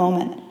in that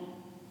moment,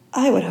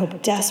 I would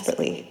hope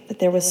desperately that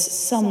there was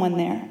someone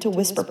there to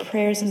whisper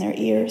prayers in their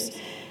ears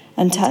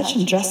and touch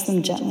and dress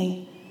them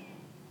gently.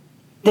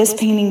 This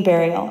painting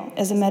burial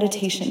is a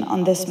meditation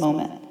on this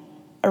moment,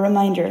 a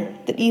reminder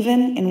that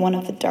even in one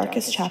of the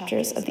darkest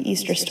chapters of the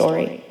Easter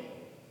story,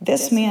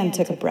 this man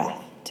took a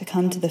breath to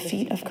come to the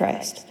feet of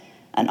Christ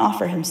and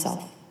offer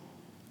himself.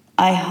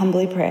 I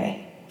humbly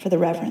pray for the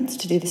reverence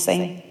to do the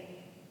same.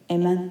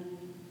 Amen.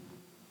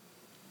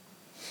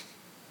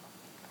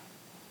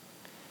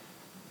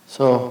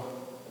 So,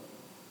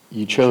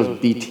 you chose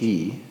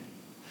BT.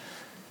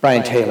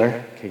 Brian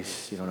Taylor, in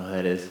case you don't know who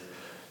that is.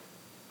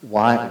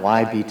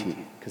 Why BT?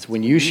 Because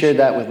when you shared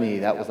that with me,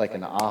 that was like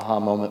an aha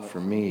moment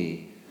for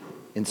me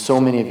in so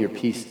many of your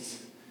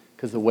pieces.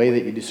 Because the way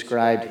that you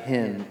described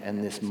him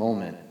and this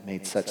moment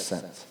made such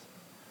sense.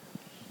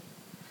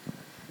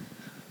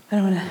 I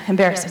don't want to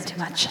embarrass him too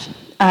much. He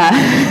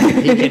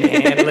can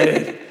handle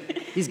it.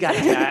 He's got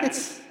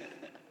tats.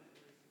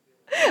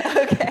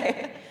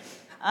 Okay.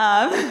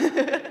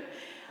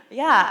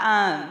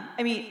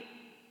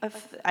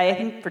 I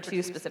think for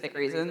two specific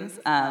reasons.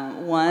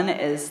 One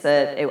is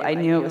that I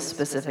knew it was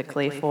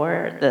specifically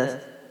for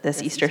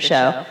this Easter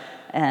show,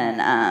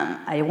 and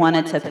I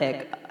wanted to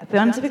pick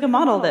a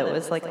model that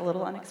was like a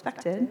little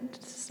unexpected,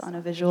 just on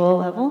a visual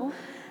level.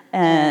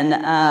 And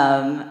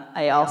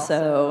I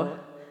also,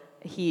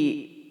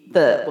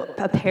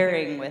 a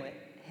pairing with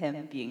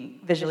him being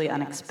visually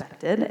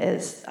unexpected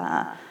is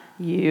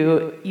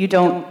you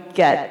don't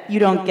get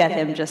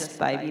him just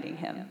by meeting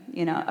him,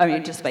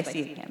 just by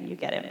seeing him. You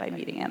get him by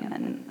meeting him,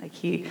 and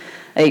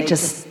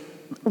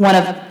one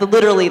of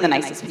literally the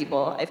nicest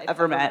people I've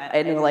ever met.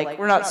 I know,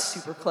 we're not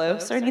super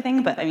close or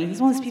anything, but I mean,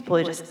 he's one of those people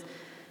who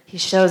he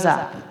shows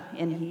up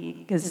and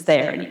he is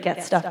there and he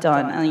gets stuff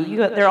done. I mean,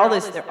 there are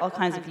all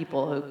kinds of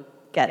people who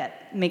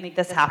make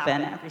this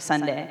happen every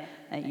Sunday.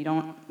 And you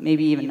don't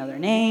maybe even know their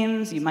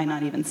names. You might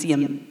not even see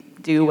them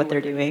do what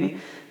they're doing,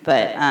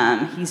 but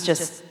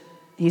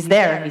he's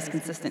there. He's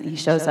consistent. He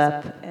shows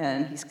up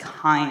and he's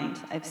kind.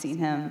 I've seen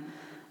him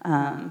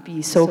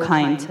be so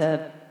kind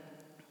to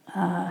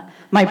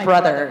my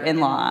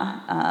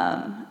brother-in-law.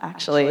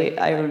 Actually,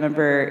 I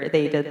remember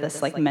they did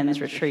this men's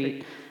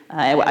retreat.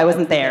 I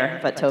wasn't there,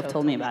 but Toph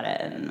told me about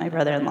it. And my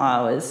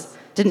brother-in-law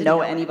didn't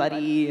know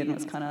anybody and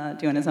was kind of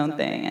doing his own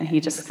thing. And he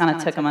just kind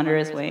of took him under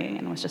his wing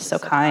and was just so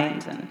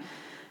kind. And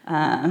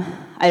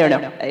I don't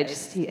know.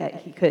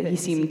 He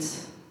seemed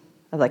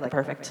like the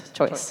perfect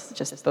choice.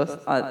 Just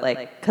both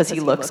because he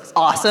looks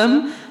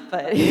awesome,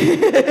 but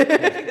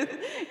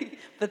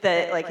but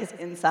that his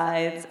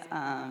insides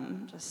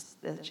just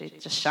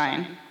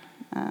shine.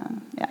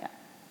 Yeah.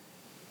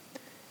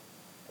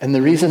 And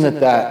the reason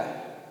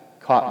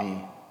that caught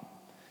me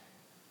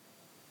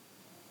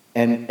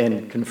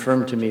and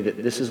confirmed to me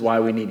that this is why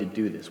we need to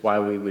do this, why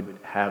we would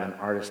have an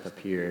artist up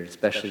here,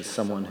 especially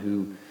someone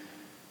who,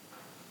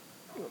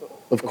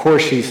 of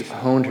course, she's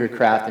honed her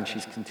craft and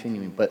she's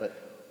continuing, but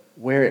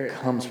where it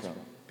comes from.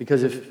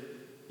 Because if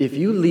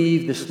you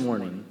leave this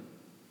morning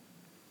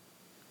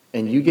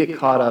and you get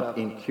caught up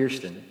in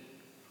Kirsten,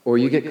 or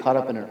you get caught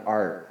up in her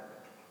art,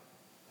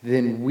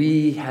 then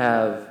we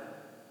have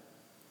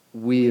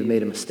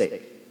made a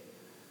mistake.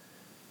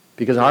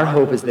 Because our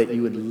hope is that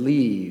you would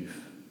leave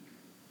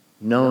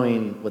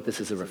knowing what this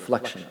is a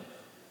reflection of.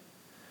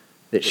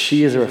 That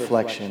she is a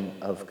reflection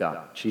of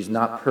God. She's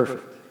not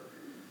perfect.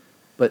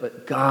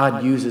 But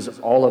God uses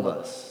all of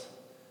us,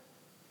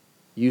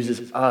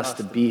 uses us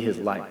to be his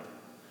light.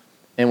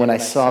 And when I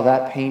saw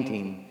that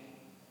painting,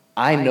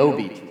 I know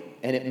BT.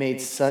 And it made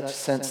such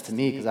sense to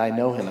me because I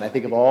know him. And I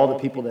think of all the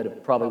people that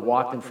have probably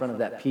walked in front of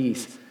that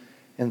piece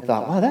and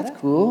thought, wow, that's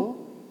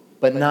cool,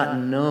 but not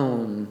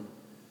known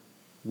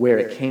where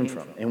it came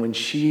from. And when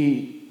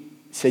she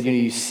said,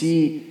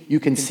 you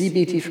can see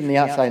BT from the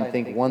outside and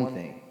think one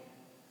thing,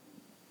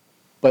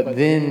 but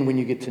then when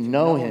you get to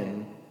know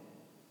him,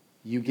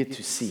 you get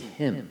to see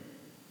him.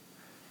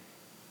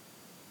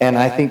 And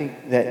I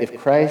think that if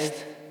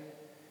Christ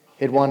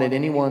had wanted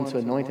anyone to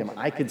anoint him,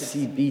 I could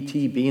see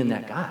BT being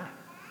that guy.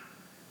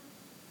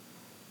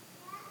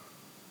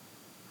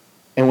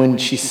 And when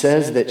she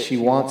says that she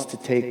wants to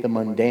take the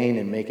mundane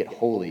and make it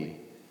holy,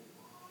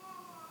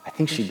 I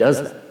think she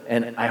does that.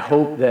 And I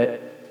hope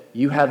that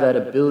you have that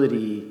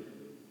ability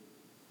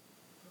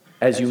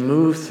as you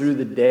move through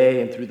the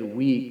day and through the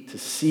week to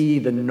see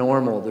the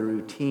normal, the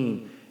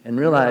routine, and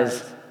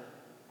realize,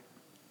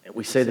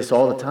 we say this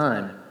all the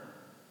time,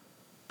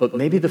 but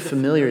maybe the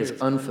familiar is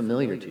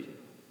unfamiliar to you.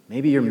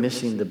 Maybe you're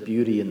missing the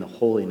beauty and the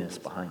holiness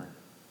behind it.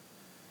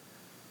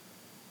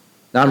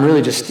 Now, I'm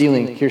really just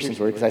stealing Kirsten's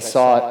word because I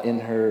saw it in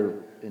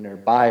her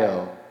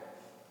bio,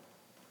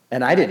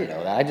 and I didn't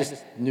know that. I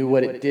just knew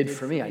what it did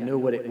for me. I knew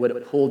what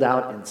it pulled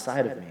out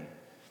inside of me.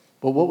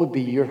 But what would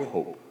be your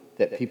hope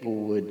that people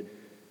would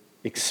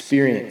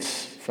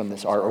experience from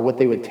this art, or what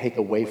they would take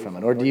away from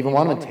it? Or do you even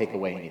want them to take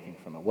away anything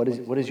from it?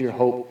 What is your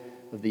hope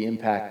of the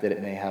impact that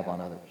it may have on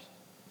others?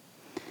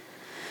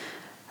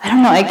 I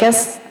don't know. I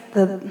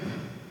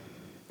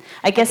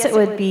guess it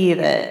would be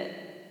that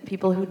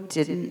people who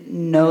didn't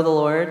know the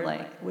Lord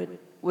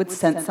would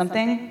sense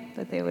something,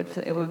 that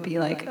it would be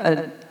like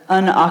an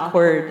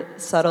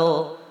unawkward,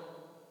 subtle,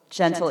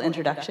 gentle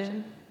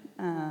introduction,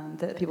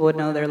 that people would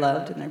know they're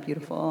loved and they're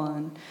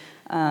beautiful,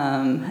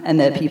 and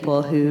that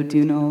people who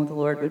do know the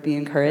Lord would be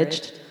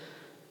encouraged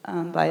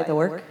by the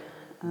work,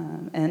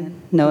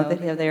 and know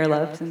that they are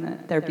loved and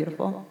that they're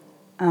beautiful.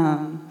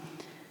 And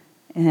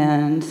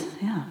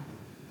yeah,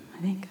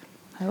 I think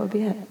that would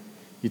be it.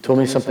 You told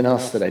me something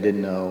else that I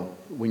didn't know.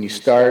 When you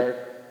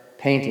start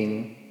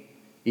painting,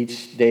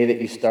 each day that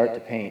you start to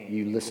paint,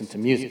 you listen to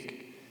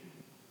music.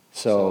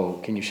 So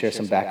can you share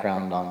some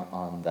background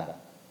on that?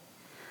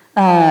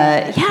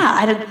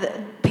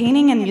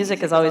 Painting and music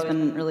has always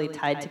been really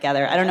tied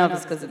together. I don't know if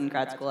it's because in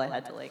grad school I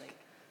had to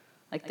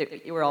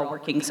you were all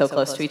working so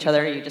close to each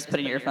other, you just put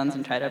in earphones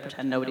and try to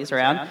pretend nobody's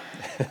around.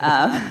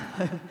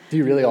 Do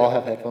you really all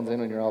have headphones in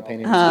when you're all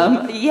painting?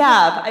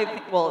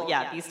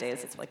 These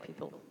days it's like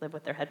people live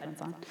with their headphones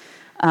on.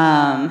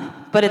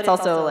 But it's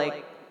also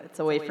it's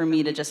a way for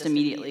me to just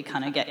immediately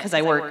kind of because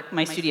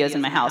my studio's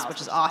in my house,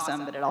 which is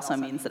awesome, but it also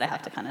means that I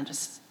have to kind of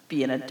just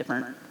be in a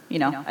different,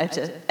 I have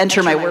to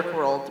enter my work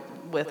world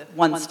with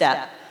one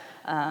step.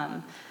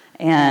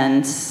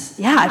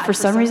 For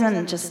some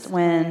reason, just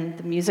when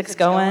the music's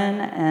going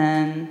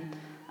and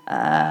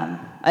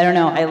I don't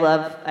know.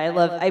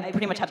 I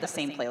pretty much have the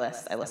same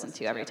playlist I listen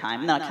to every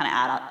time. And then I kind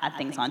of add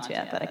things onto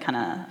it, but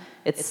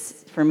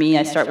for me,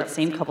 I start with the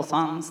same couple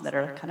songs that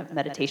are kind of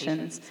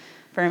meditations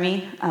for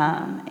me.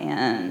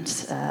 I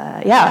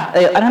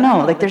don't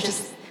know. Like there's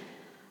just,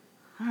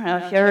 I don't know,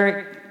 if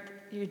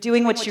you're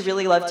doing what you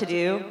really love to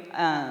do,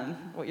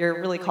 what you're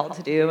really called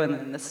to do, and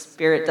then the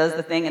Spirit does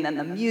the thing, and then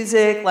the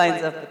music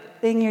lines up with the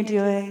thing you're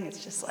doing.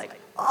 It's just like,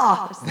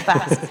 just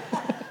fast.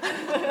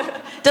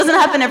 Doesn't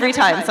happen every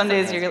time. Some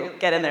days you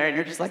get in there and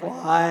you're just like,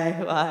 why?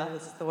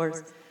 This is the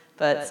worst.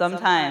 But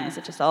sometimes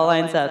it just all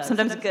lines up.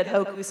 Sometimes a good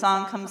Hoku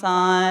song comes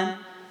on.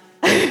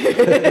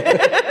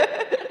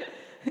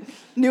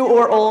 New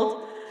or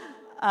old.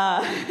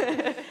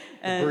 The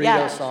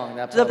burrito song.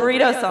 That's the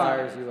burrito song.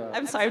 Fires you up.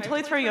 I'm sorry, I'm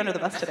totally throwing you under the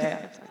bus today.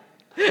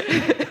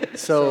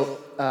 So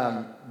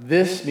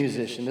this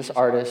musician, this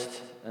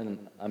artist,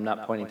 and I'm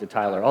not pointing to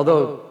Tyler,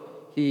 although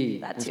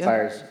he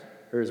inspires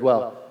her as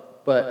well.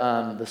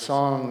 But the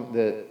song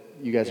that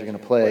you guys are going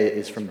to play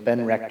is from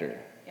Ben Rector.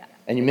 Yeah.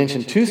 And you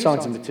mentioned two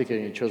songs in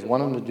particular, and you chose one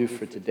of them to do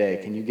for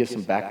today. Can you give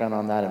some background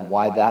on that and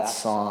why that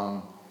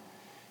song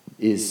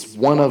is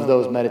one of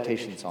those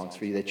meditation songs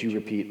for you that you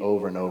repeat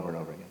over and over and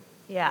over again?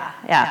 Yeah.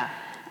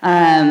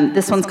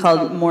 This one's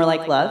called More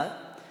Like Love.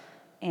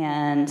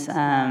 And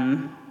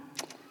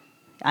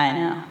I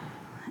know.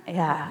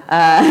 Yeah.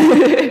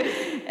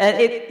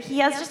 He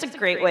has just a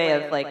great way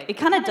of it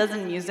kind of does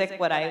in music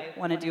what I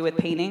want to do with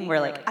painting,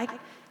 where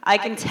I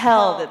can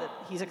tell that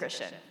he's a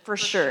Christian, for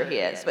sure he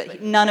is,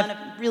 but none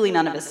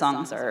of his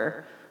songs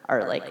are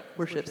like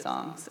worship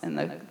songs in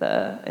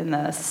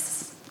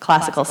the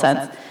classical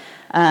sense.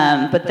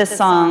 But this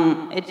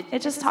song,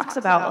 it just talks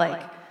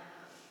about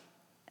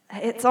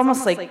it's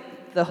almost like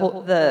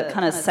the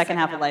kind of second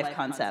half of life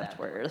concept,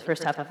 where the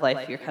first half of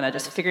life you're kind of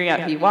just figuring out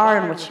who you are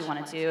and what you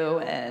want to do,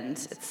 and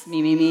it's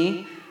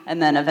me. And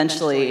then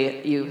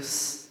eventually you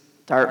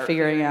start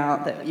figuring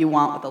out that you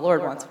want what the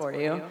Lord wants for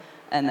you,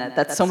 and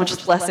that's so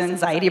much less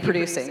anxiety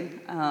producing.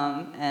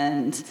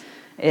 And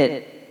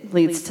it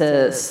leads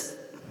to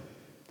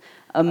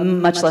a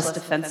much less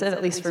defensive,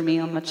 at least for me,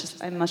 I'm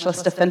much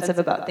less defensive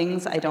about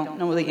things I don't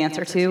know the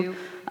answer to,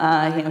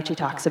 which he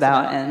talks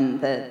about,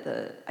 and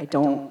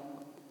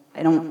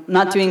I'm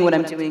not doing what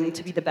I'm doing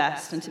to be the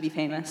best and to be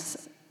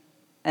famous.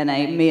 And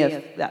that may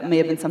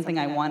have been something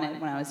I wanted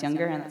when I was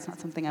younger, and that's not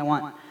something I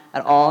want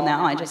at all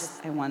now. I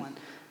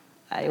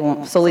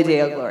want Soli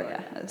Deo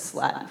Gloria. It's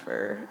Latin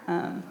for,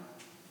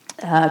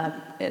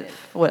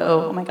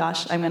 oh my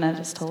gosh, I'm gonna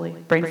just totally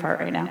brain fart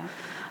right now.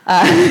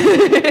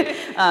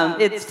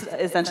 It's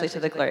essentially to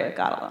the glory of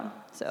God alone.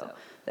 So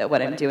that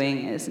what I'm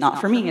doing is not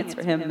for me, it's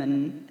for Him,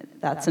 and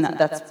that's enough.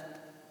 That's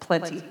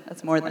plenty.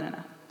 That's more than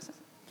enough. So.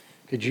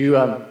 Could you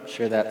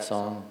share that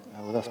song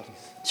with us,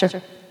 please?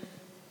 Sure.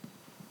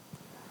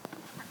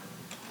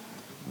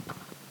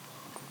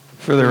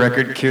 For the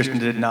record, Kirsten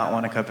did not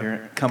want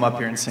to come up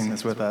here and sing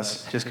this with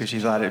us, just because she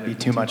thought it'd be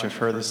too much of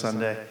her this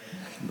Sunday.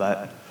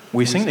 But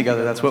we sing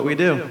together, that's what we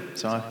do.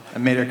 So I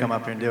made her come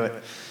up here and do it.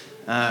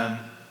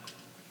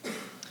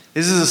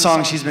 This is a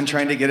song she's been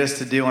trying to get us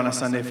to do on a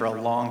Sunday for a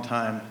long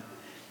time.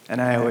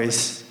 And I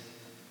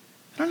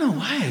don't know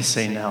why I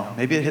say no.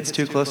 Maybe it hits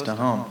too close to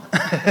home.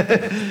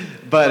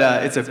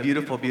 But it's a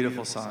beautiful,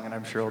 beautiful song, and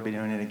I'm sure we'll be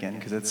doing it again,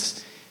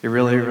 because it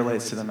really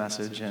relates to the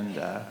message, and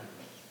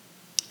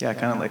yeah,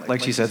 kind of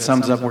like she said,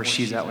 sums up where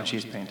she's at when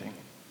she's painting.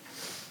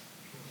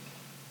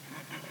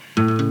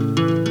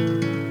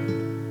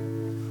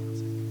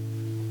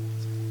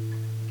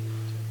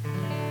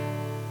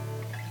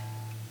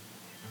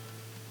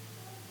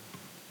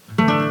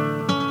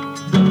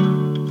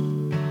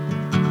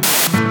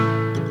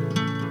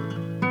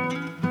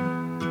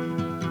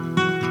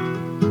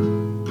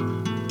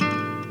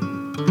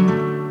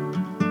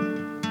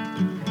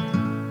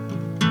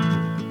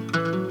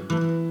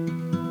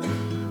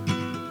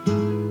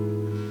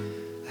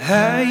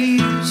 I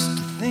used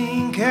to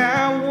think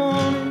I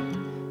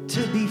wanted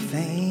to be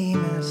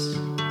famous,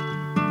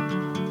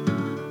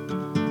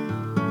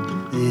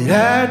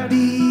 that I'd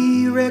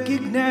be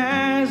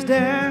recognized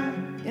out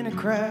in a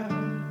crowd.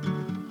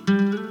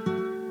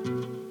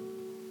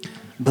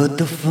 But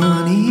the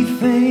funny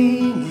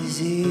thing is,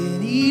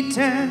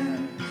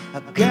 anytime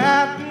I've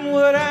gotten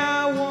what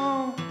I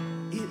want,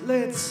 it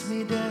lets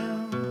me down.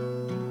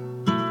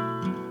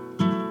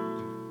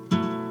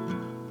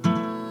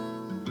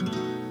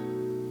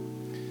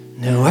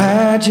 Now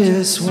I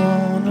just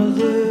want to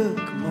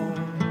look more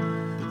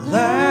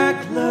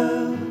like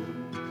love,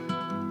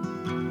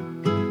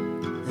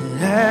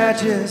 and I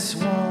just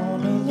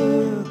want to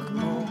look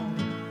more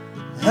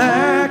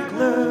like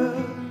love.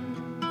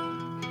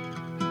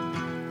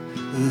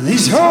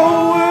 This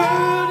whole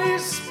world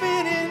is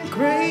spinning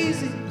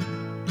crazy,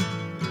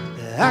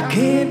 I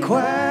can't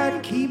quite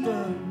keep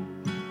up.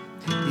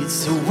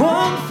 It's the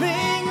one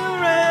thing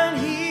around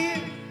here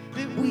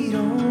that we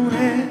don't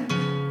have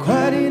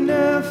quite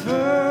enough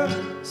of,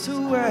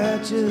 so I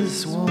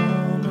just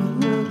want to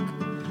look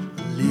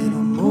a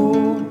little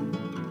more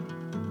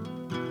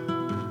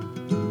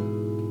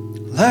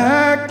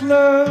like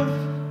love.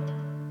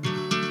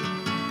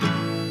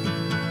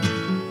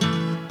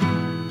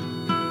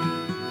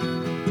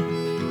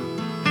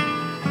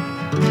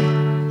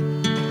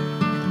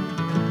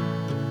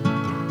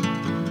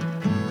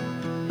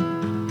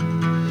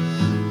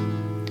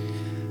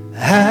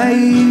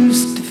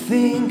 used to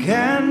think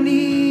I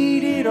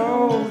needed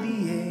all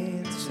the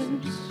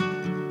answers.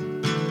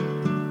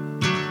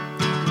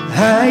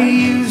 I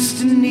used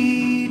to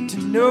need to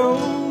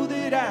know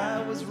that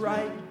I was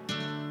right.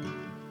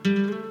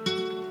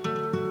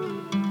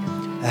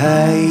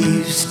 I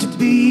used to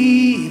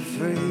be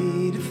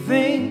afraid of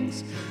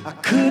things I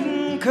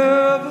couldn't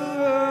cover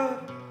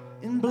up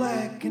in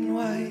black and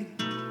white.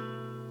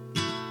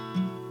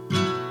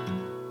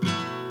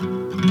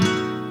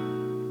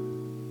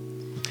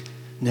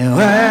 Now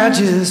I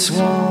just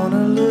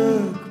wanna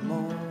look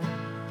more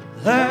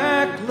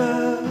like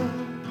love.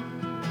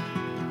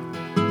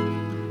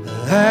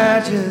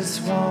 I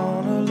just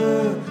wanna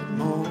look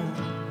more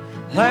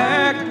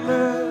like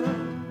love.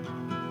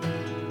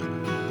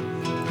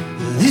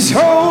 This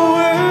whole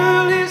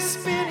world is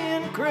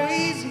spinning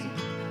crazy.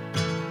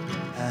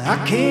 I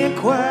can't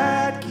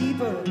quite keep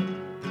up.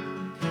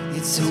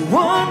 It's the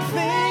one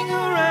thing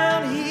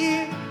around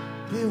here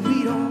that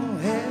we don't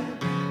have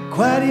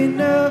quite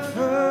enough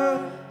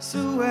of.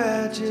 So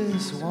I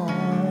just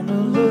wanna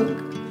look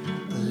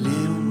a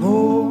little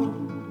more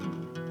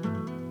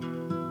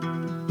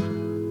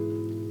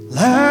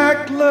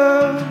like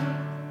love.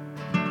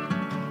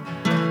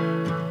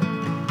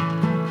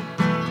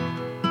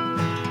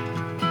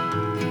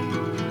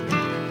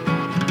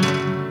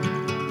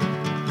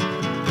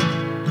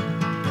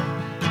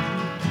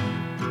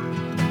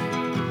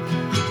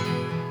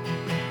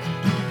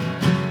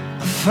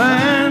 I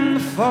find the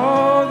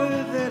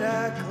farther that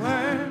I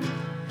climb,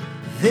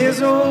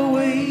 there's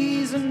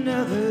always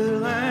another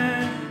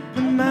line.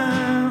 The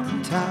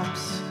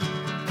mountaintops,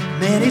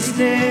 man, it's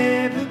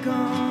never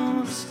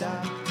gonna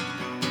stop.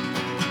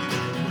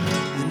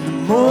 And the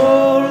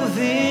more of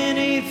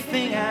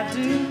anything I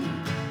do,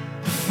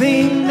 the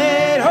thing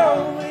that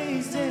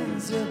always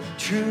ends up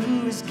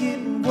true is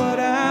getting what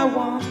I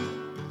want.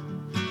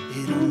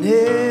 It'll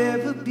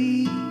never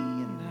be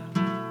enough.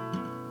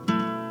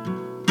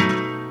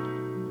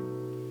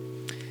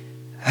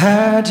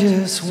 I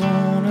just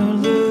wanna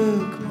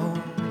look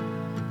more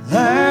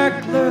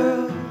like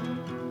love.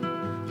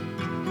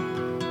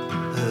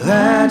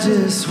 I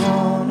just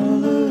wanna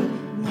look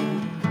more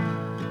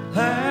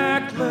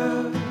like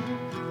love.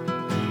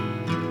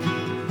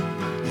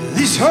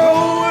 This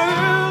whole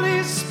world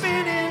is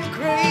spinning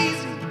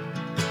crazy.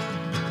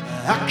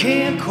 I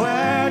can't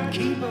quite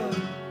keep up.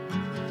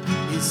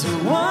 It's the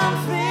one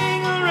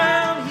thing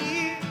around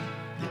here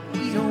that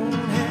we don't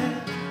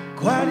have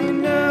quite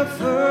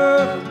enough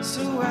of.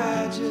 So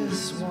I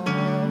just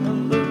wanna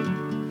look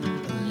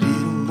a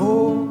little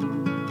more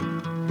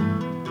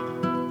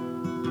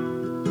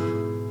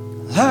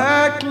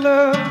like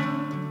love.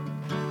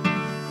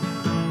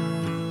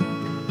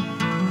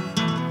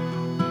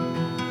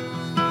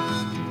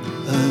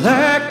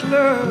 Like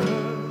love.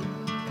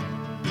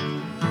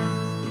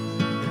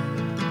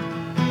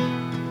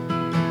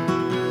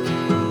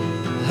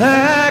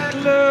 Like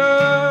love.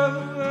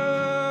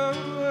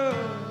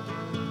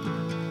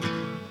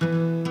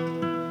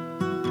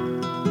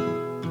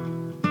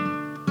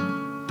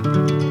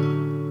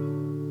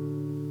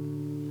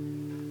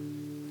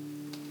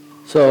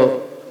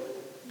 So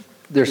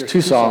there's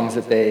two songs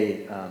that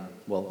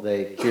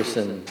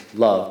Kirsten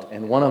loved,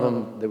 and one of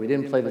them that we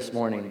didn't play this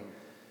morning,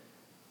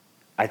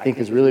 I think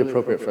is really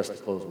appropriate for us to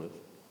close with.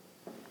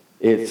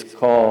 It's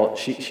called,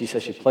 she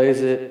says she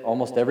plays it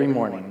almost every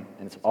morning,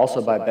 and it's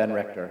also by Ben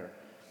Rector.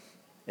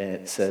 And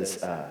it says,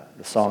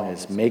 the song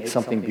is Make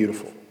Something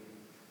Beautiful.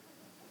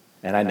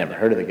 And I'd never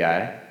heard of the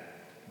guy,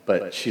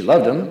 but she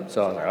loved him,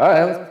 so I was like, all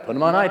right, let's put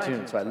him on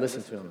iTunes. So I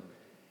listened to him.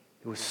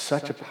 It was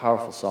such a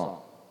powerful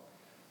song,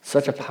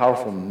 such a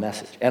powerful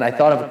message. And I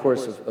thought, of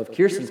course, of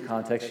Kirsten's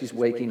context. She's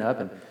waking up,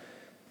 and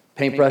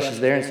paintbrush is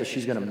there, and so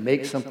she's going to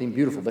make something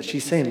beautiful. But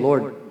she's saying,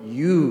 Lord,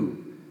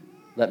 you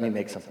let me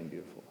make something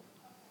beautiful.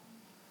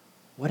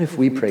 What if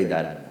we prayed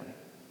that in the morning?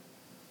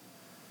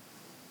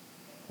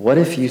 What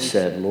if you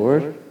said,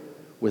 Lord,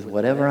 with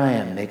whatever I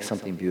am, make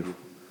something beautiful?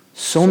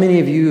 So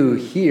many of you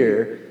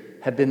here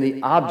have been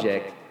the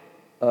object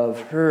of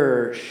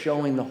her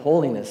showing the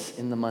holiness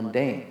in the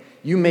mundane.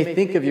 You may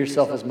think of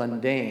yourself as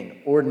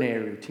mundane,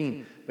 ordinary,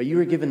 routine, but you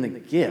were given the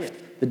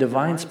gift, the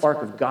divine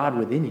spark of God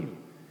within you.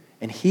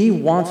 And he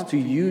wants to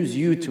use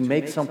you to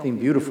make something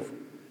beautiful.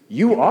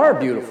 You are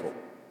beautiful.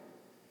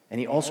 And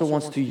he also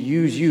wants to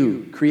use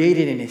you,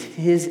 created in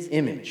his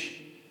image.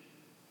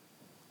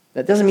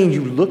 That doesn't mean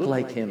you look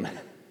like him.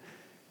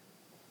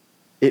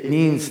 It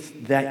means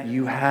that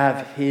you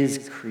have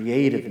his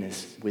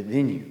creativeness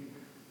within you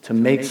to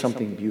make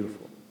something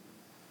beautiful.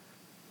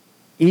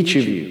 Each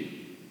of you,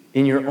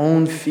 in your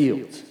own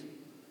fields,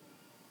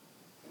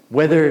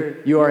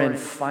 whether you are in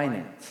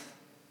finance,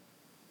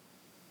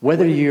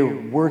 whether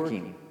you're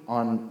working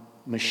on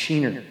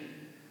machinery,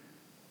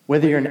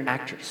 whether you're an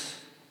actress,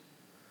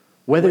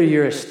 whether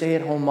you're a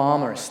stay-at-home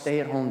mom or a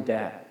stay-at-home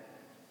dad,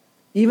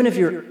 even if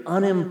you're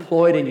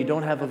unemployed and you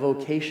don't have a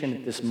vocation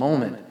at this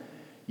moment,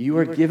 you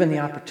are given the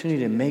opportunity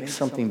to make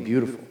something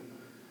beautiful.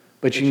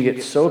 But you can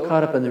get so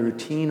caught up in the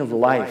routine of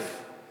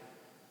life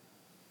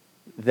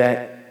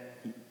that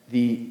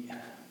the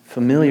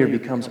familiar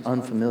becomes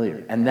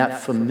unfamiliar. And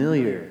that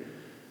familiar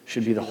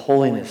should be the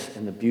holiness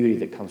and the beauty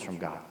that comes from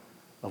God,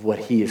 of what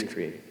he has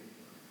created.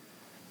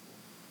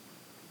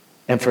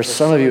 And for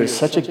some of you, it's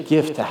such a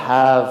gift to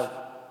have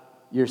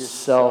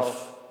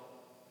yourself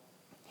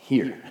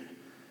here.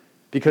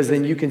 Because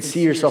then you can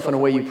see yourself in a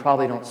way you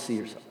probably don't see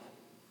yourself.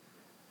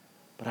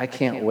 But I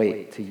can't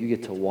wait till you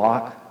get to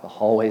walk the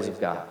hallways of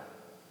God.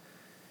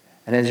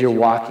 And as you're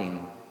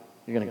walking,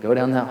 you're going to go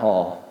down that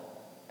hall,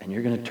 and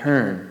you're going to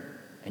turn,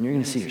 and you're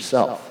going to see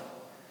yourself.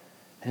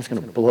 And it's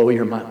going to blow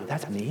your mind.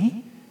 That's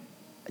me?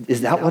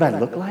 Is that what I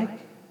look like?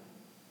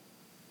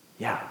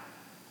 Yeah.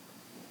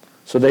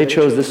 So they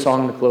chose this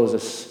song to close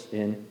us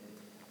in.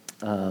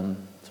 So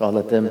I'll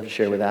let them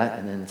share with that,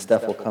 and then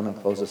Steph will come and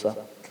close us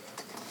up.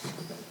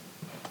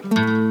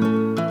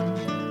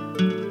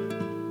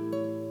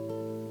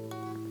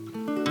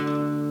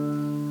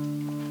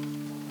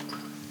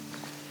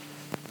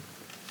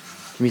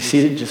 Can be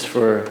seated just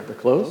for the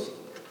close?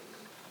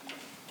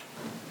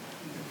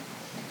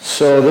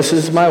 So this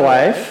is my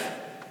wife,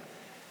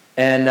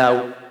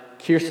 and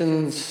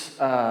Kirsten's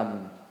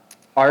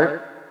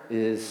art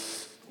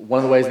is one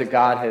of the ways that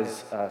God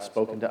has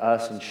spoken to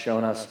us and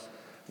shown us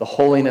the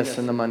holiness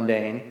and the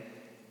mundane.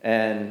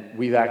 And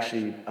we've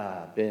actually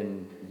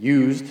been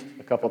used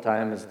a couple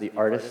times as the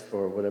artist,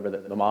 or whatever,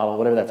 the model,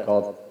 whatever that's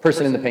called,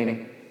 person in the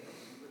painting.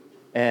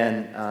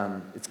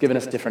 And it's given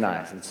us different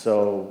eyes. And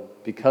so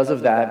because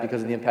of that,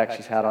 because of the impact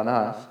she's had on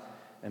us,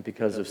 and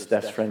because of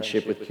Steph's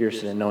friendship with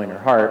Kirsten and knowing her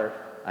heart,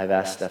 I've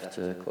asked Steph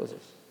to close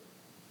us.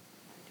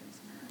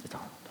 It's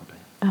on. Don't do it.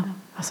 Oh,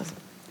 awesome.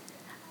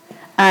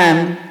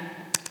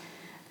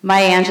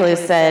 Maya Angelou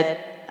said,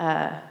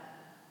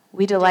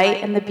 we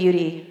delight in the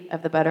beauty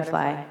of the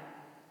butterfly,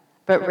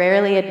 but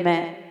rarely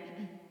admit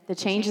the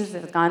changes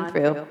it's gone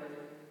through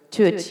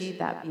to achieve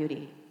that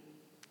beauty.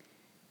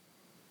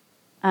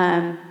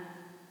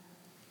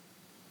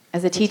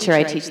 As a teacher,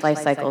 I teach life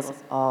cycles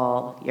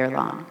all year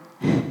long.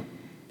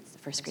 It's the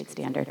first grade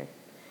standard.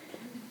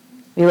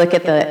 We look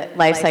at the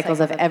life cycles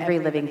of every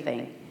living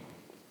thing.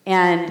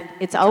 And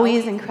it's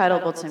always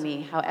incredible to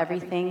me how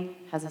everything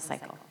has a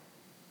cycle.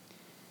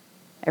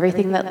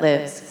 Everything that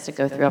lives has to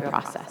go through a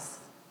process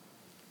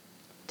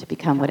to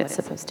become what it's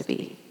supposed to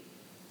be.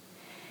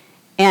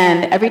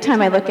 And every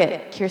time I look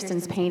at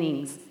Kirsten's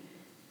paintings,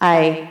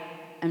 I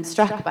am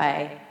struck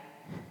by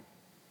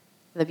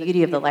the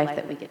beauty of the life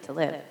that we get to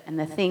live and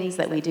the things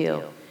that we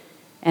do,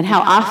 and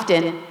how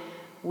often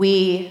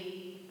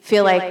we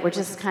feel like we're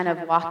just kind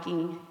of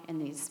walking in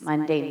these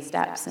mundane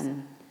steps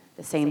and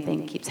the same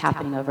thing keeps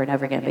happening over and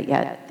over again, but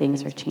yet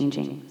things are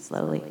changing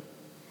slowly.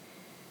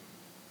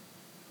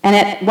 And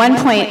at one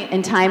point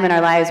in time in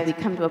our lives, we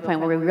come to a point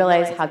where we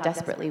realize how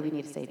desperately we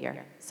need a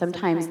Savior.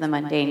 Sometimes the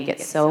mundane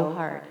gets so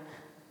hard.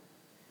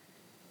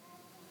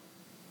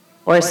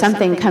 Or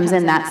something comes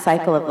in that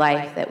cycle of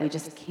life that we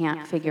just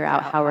can't figure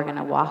out how we're going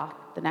to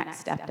walk the next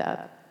step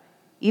of.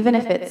 Even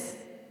if it's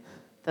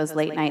those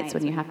late nights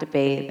when you have to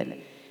bathe,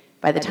 and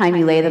by the time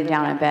you lay them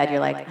down in bed,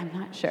 you're like, I'm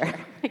not sure.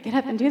 I get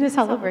up and do this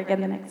all over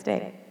again the next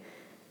day.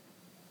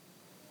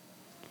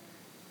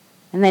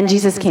 And then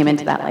Jesus came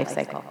into that life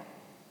cycle.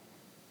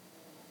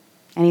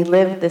 And he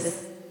lived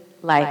this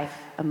life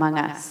among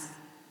us.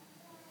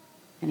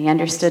 And he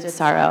understood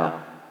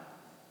sorrow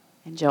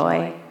and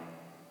joy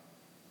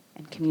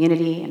and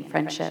community and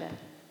friendship.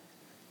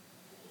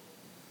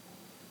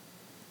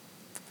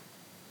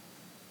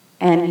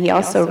 And he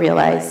also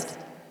realized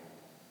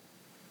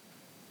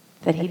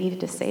that he needed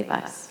to save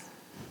us.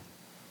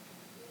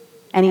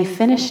 And he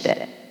finished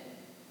it.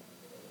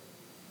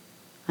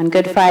 On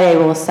Good Friday,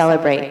 we'll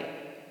celebrate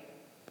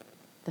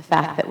the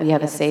fact that we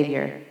have a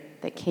Savior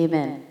that came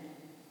in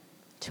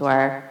to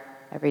our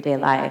everyday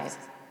lives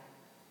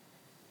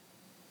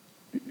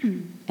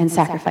and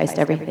sacrificed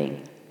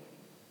everything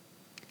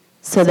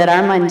so that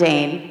our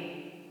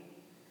mundane,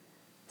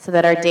 so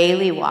that our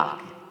daily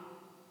walk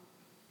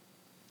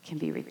can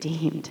be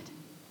redeemed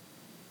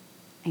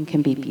and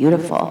can be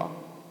beautiful.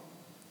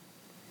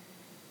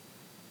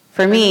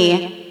 For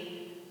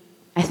me,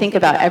 I think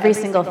about every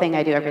single thing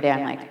I do every day.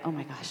 I'm like, oh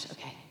my gosh,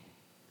 okay.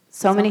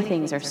 So many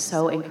things are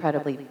so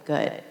incredibly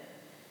good.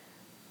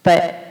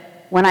 But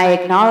when I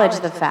acknowledge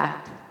the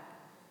fact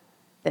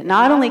that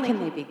not only can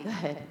they be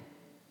good,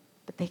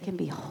 but they can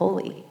be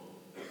holy,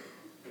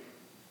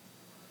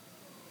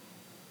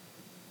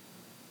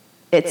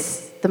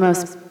 it's the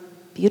most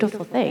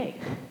beautiful thing.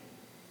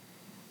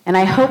 And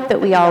I hope that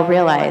we all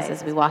realize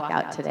as we walk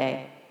out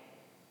today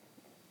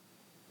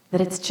that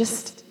it's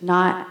just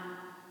not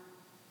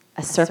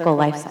a circle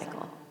life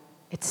cycle.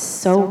 It's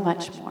so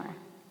much more.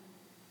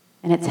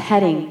 And it's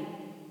heading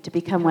to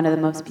become one of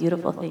the most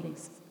beautiful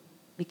things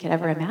we could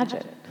ever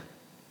imagine.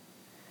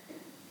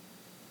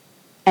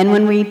 And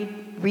when we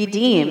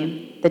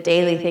redeem the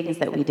daily things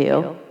that we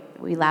do,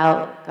 we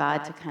allow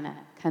God to kind of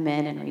come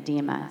in and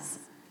redeem us,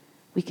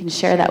 we can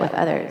share that with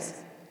others,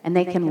 and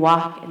they can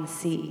walk and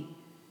see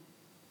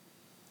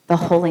the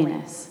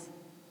holiness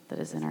that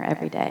is in our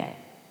everyday.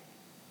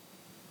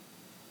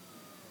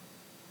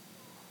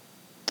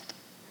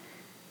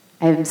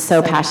 I'm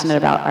so passionate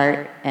about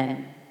art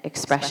and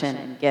expression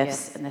and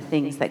gifts and the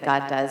things that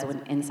God does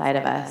inside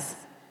of us.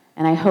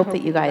 And I hope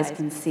that you guys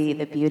can see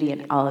the beauty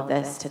in all of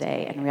this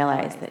today and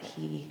realize that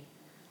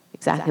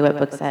exactly what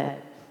Book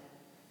said,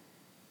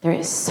 there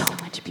is so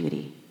much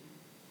beauty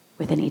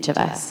within each of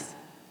us.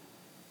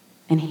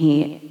 And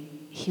he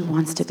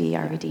wants to be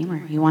our Redeemer.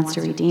 He wants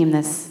to redeem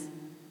this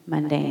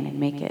mundane and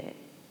make it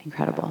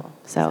incredible.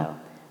 So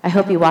I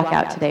hope you walk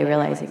out today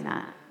realizing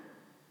that.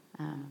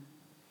 I'm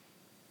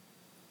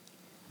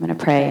going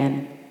to pray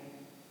and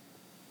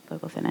we'll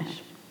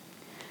finish.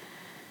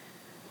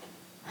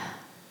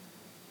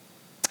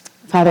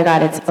 Father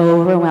God, it's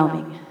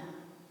overwhelming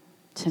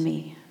to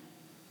me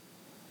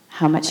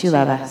how much you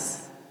love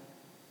us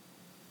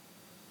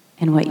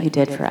and what you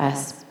did for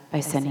us by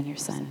sending your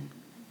Son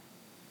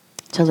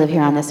to live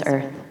here on this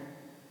earth,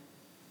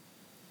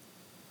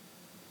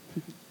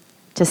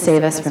 to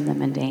save us from the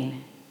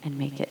mundane and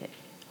make it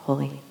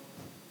holy.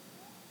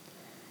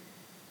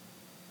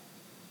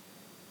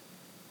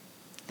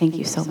 Thank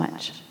you so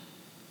much.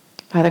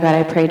 Father God,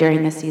 I pray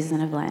during this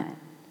season of Lent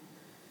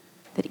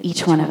that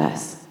each one of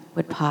us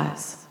would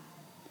pause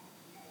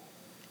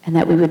and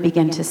that we would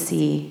begin to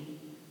see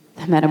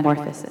the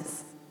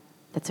metamorphosis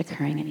that's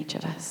occurring in each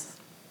of us.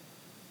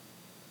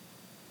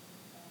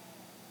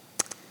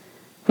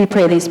 We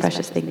pray these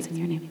precious things in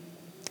your name.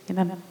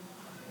 Amen.